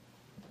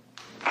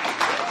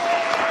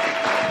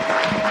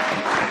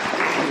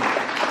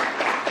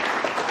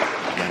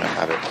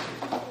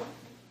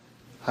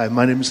 Hi,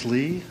 my name is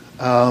Lee.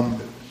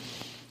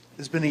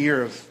 It's been a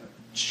year of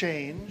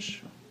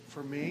change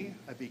for me.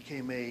 I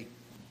became a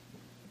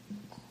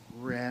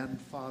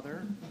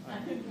grandfather.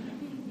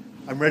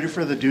 I'm ready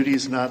for the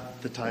duties,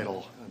 not the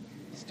title. I'm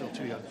still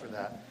too young for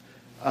that.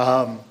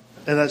 And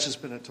that's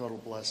just been a total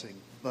blessing.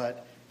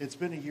 But it's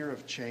been a year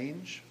of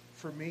change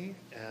for me,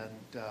 and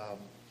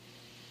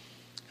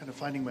kind of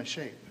finding my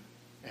shape.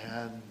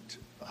 And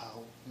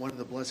one of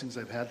the blessings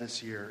I've had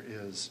this year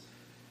is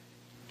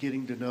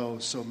getting to know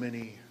so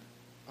many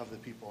of the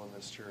people in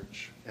this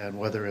church. And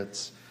whether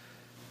it's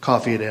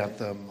coffee at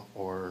Anthem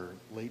or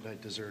late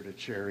night dessert at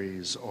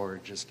Cherry's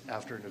or just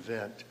after an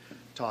event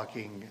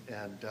talking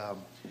and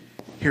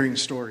hearing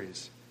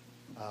stories.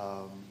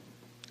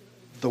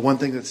 The one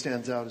thing that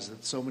stands out is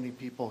that so many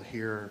people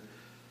here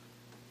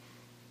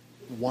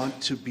want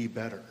to be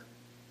better.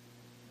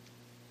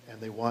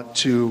 And they want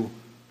to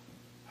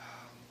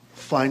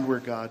find where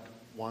God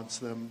wants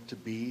them to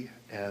be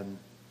and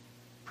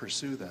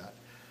pursue that.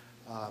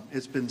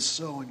 It's been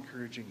so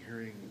encouraging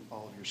hearing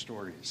all of your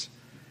stories,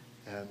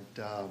 and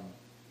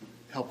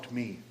helped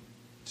me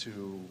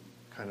to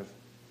kind of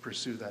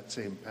pursue that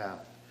same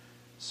path.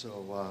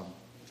 So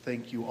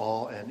thank you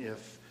all, and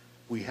if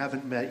we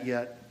haven't met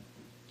yet,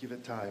 give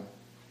it time.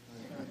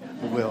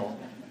 We will.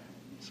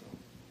 So.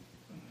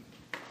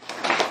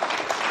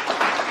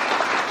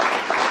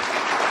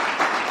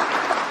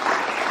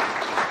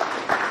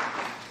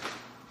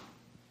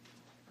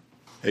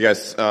 Hey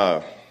guys,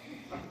 oh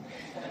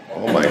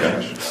my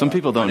gosh. Some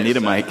people don't need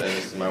a mic.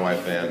 This is my wife,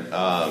 Van.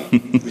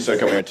 We started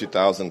coming here in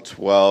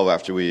 2012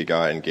 after we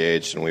got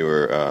engaged, and we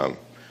were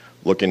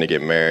looking to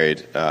get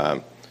married.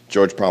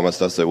 George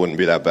promised us it wouldn't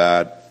be that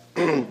bad,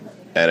 and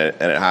it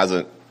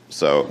hasn't,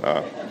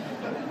 so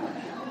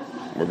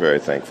we're very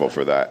thankful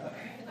for that.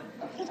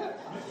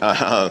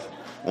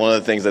 One of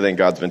the things I think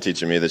God's been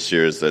teaching me this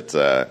year is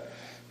that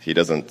he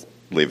doesn't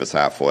leave us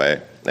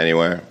halfway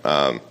anywhere.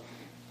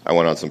 I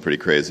went on some pretty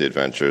crazy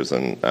adventures,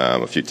 and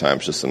a few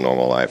times just in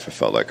normal life I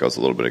felt like I was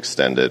a little bit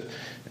extended,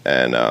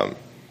 and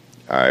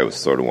I was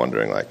sort of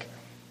wondering, like,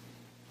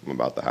 I'm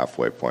about the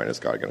halfway point, is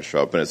God going to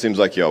show up? And it seems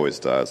like he always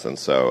does, and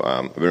so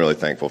I've been really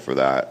thankful for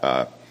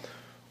that.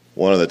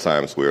 One of the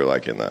times we were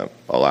like in the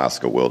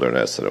Alaska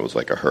wilderness, and it was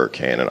like a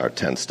hurricane, and our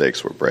tent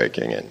stakes were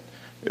breaking, and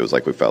it was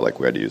like we felt like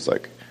we had to use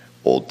like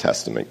Old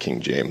Testament King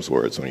James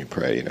words when you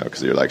pray,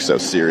 because you're like so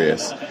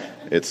serious.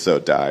 It's so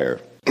dire.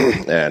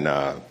 And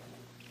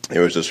it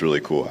was just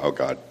really cool how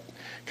God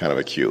kind of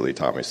acutely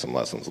taught me some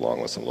lessons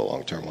along with some of the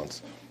long-term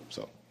ones.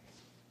 So,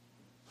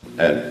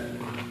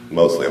 and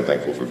mostly I'm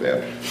thankful for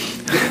Van.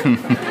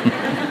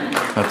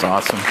 That's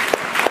awesome.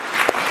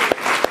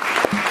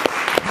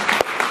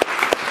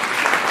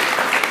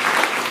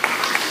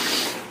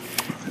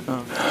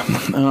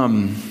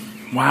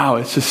 Wow,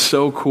 it's just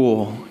so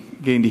cool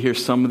getting to hear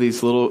some of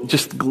these little,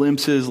 just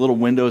glimpses, little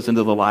windows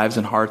into the lives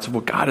and hearts of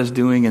what God is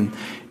doing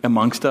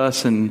amongst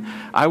us. And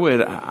I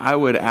would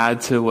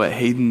add to what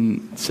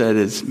Hayden said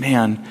is,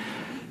 man,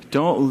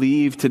 don't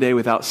leave today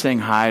without saying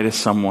hi to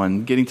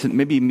someone, getting to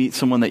maybe meet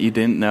someone that you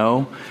didn't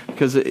know,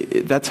 because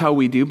that's how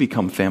we do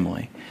become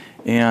family.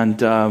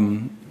 And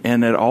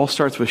it all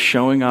starts with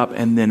showing up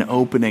and then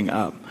opening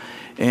up.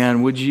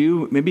 And would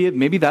you,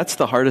 maybe that's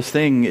the hardest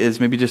thing, is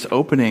maybe just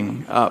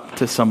opening up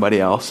to somebody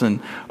else and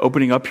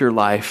opening up your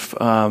life.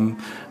 But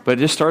it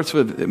just starts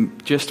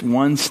with just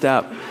one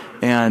step.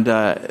 And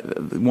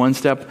one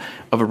step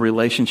of a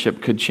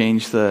relationship could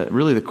change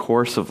the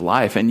course of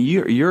life. And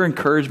your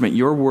encouragement,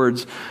 your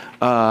words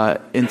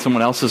in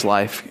someone else's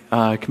life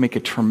can make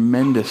a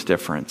tremendous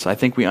difference. I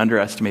think we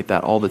underestimate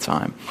that all the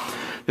time.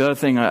 The other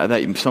thing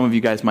that some of you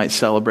guys might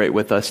celebrate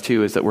with us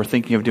too is that we're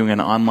thinking of doing an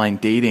online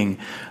dating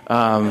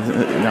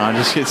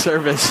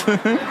service.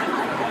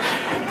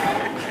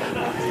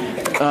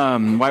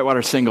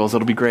 Whitewater singles,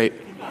 it'll be great.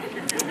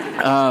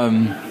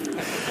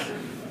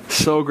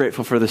 So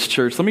grateful for this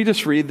church. Let me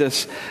just read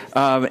this,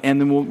 and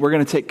then we're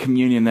going to take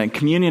communion. Then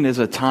communion is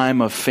a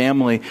time of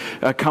family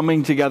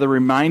coming together,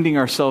 reminding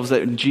ourselves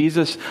that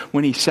Jesus,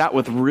 when he sat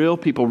with real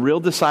people, real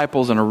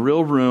disciples in a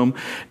real room,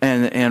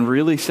 and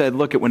really said,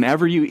 look,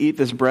 whenever you eat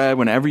this bread,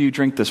 whenever you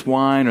drink this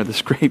wine or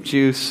this grape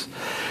juice,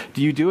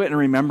 do you do it in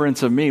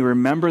remembrance of me?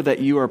 Remember that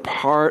you are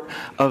part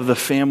of the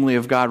family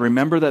of God.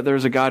 Remember that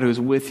there's a God who's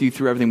with you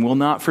through everything, will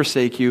not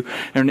forsake you,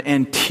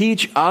 and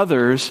teach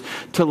others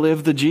to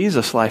live the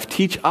Jesus life.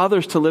 Teach others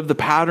to live the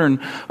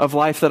pattern of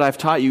life that I've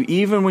taught you.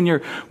 Even when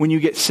you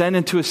get sent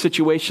into a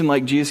situation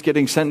like Jesus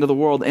getting sent into the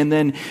world, and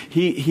then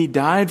he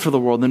died for the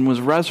world and was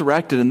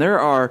resurrected. And there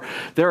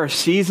are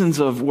seasons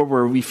of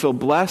where we feel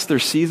blessed.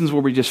 There's seasons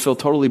where we just feel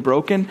totally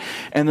broken,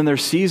 and then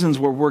there's seasons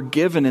where we're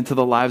given into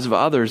the lives of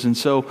others. And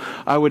so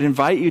I would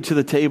invite you to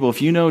the table.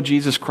 If you know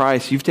Jesus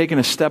Christ, you've taken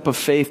a step of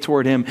faith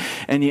toward him,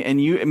 and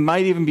you it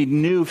might even be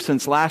new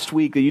since last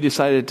week that you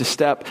decided to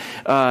step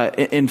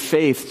in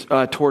faith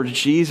towards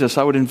Jesus.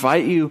 I would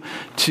invite you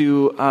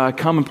to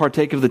come and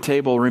partake of the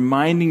table,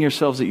 reminding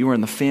yourselves that you are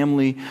in the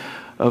family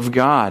of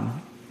God.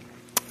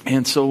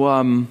 And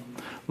so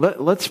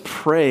let's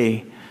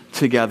pray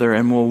together,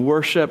 and we'll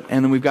worship,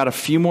 and then we've got a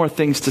few more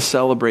things to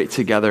celebrate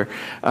together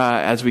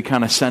as we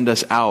kind of send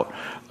us out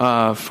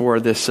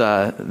for this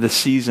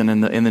season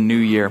in the new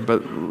year.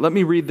 But let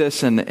me read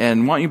this, and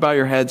why don't you bow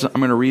your heads? I'm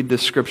going to read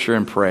this scripture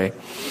and pray.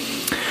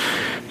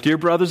 Dear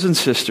brothers and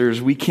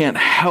sisters, we can't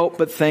help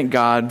but thank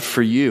God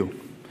for you,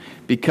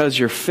 because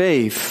your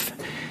faith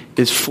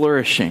is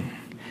flourishing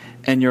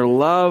and your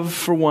love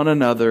for one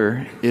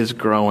another is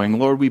growing.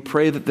 Lord, we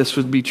pray that this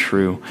would be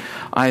true.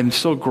 I am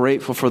so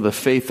grateful for the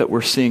faith that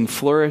we're seeing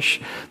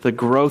flourish, the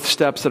growth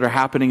steps that are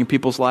happening in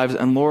people's lives.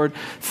 And Lord,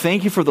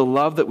 thank you for the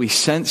love that we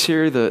sense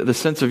here, the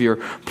sense of your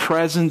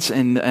presence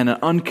and an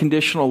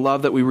unconditional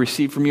love that we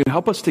receive from you.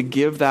 Help us to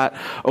give that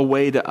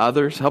away to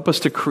others. Help us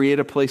to create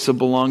a place of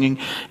belonging.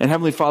 And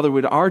Heavenly Father,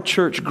 would our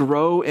church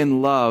grow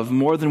in love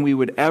more than we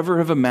would ever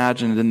have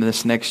imagined in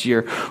this next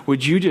year?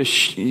 Would you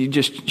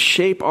just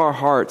shape our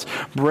hearts,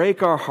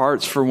 break our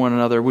hearts for one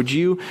another? Would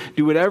you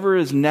do whatever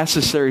is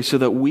necessary so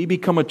that we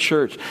become a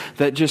church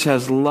that just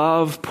has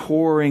love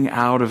pouring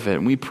out of it?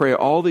 And we pray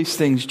all these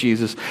things,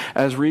 Jesus,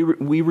 as we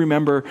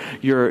remember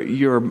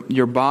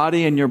your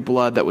body and your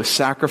blood that was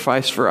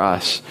sacrificed for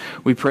us.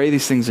 We pray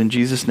these things in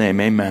Jesus'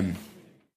 name. Amen.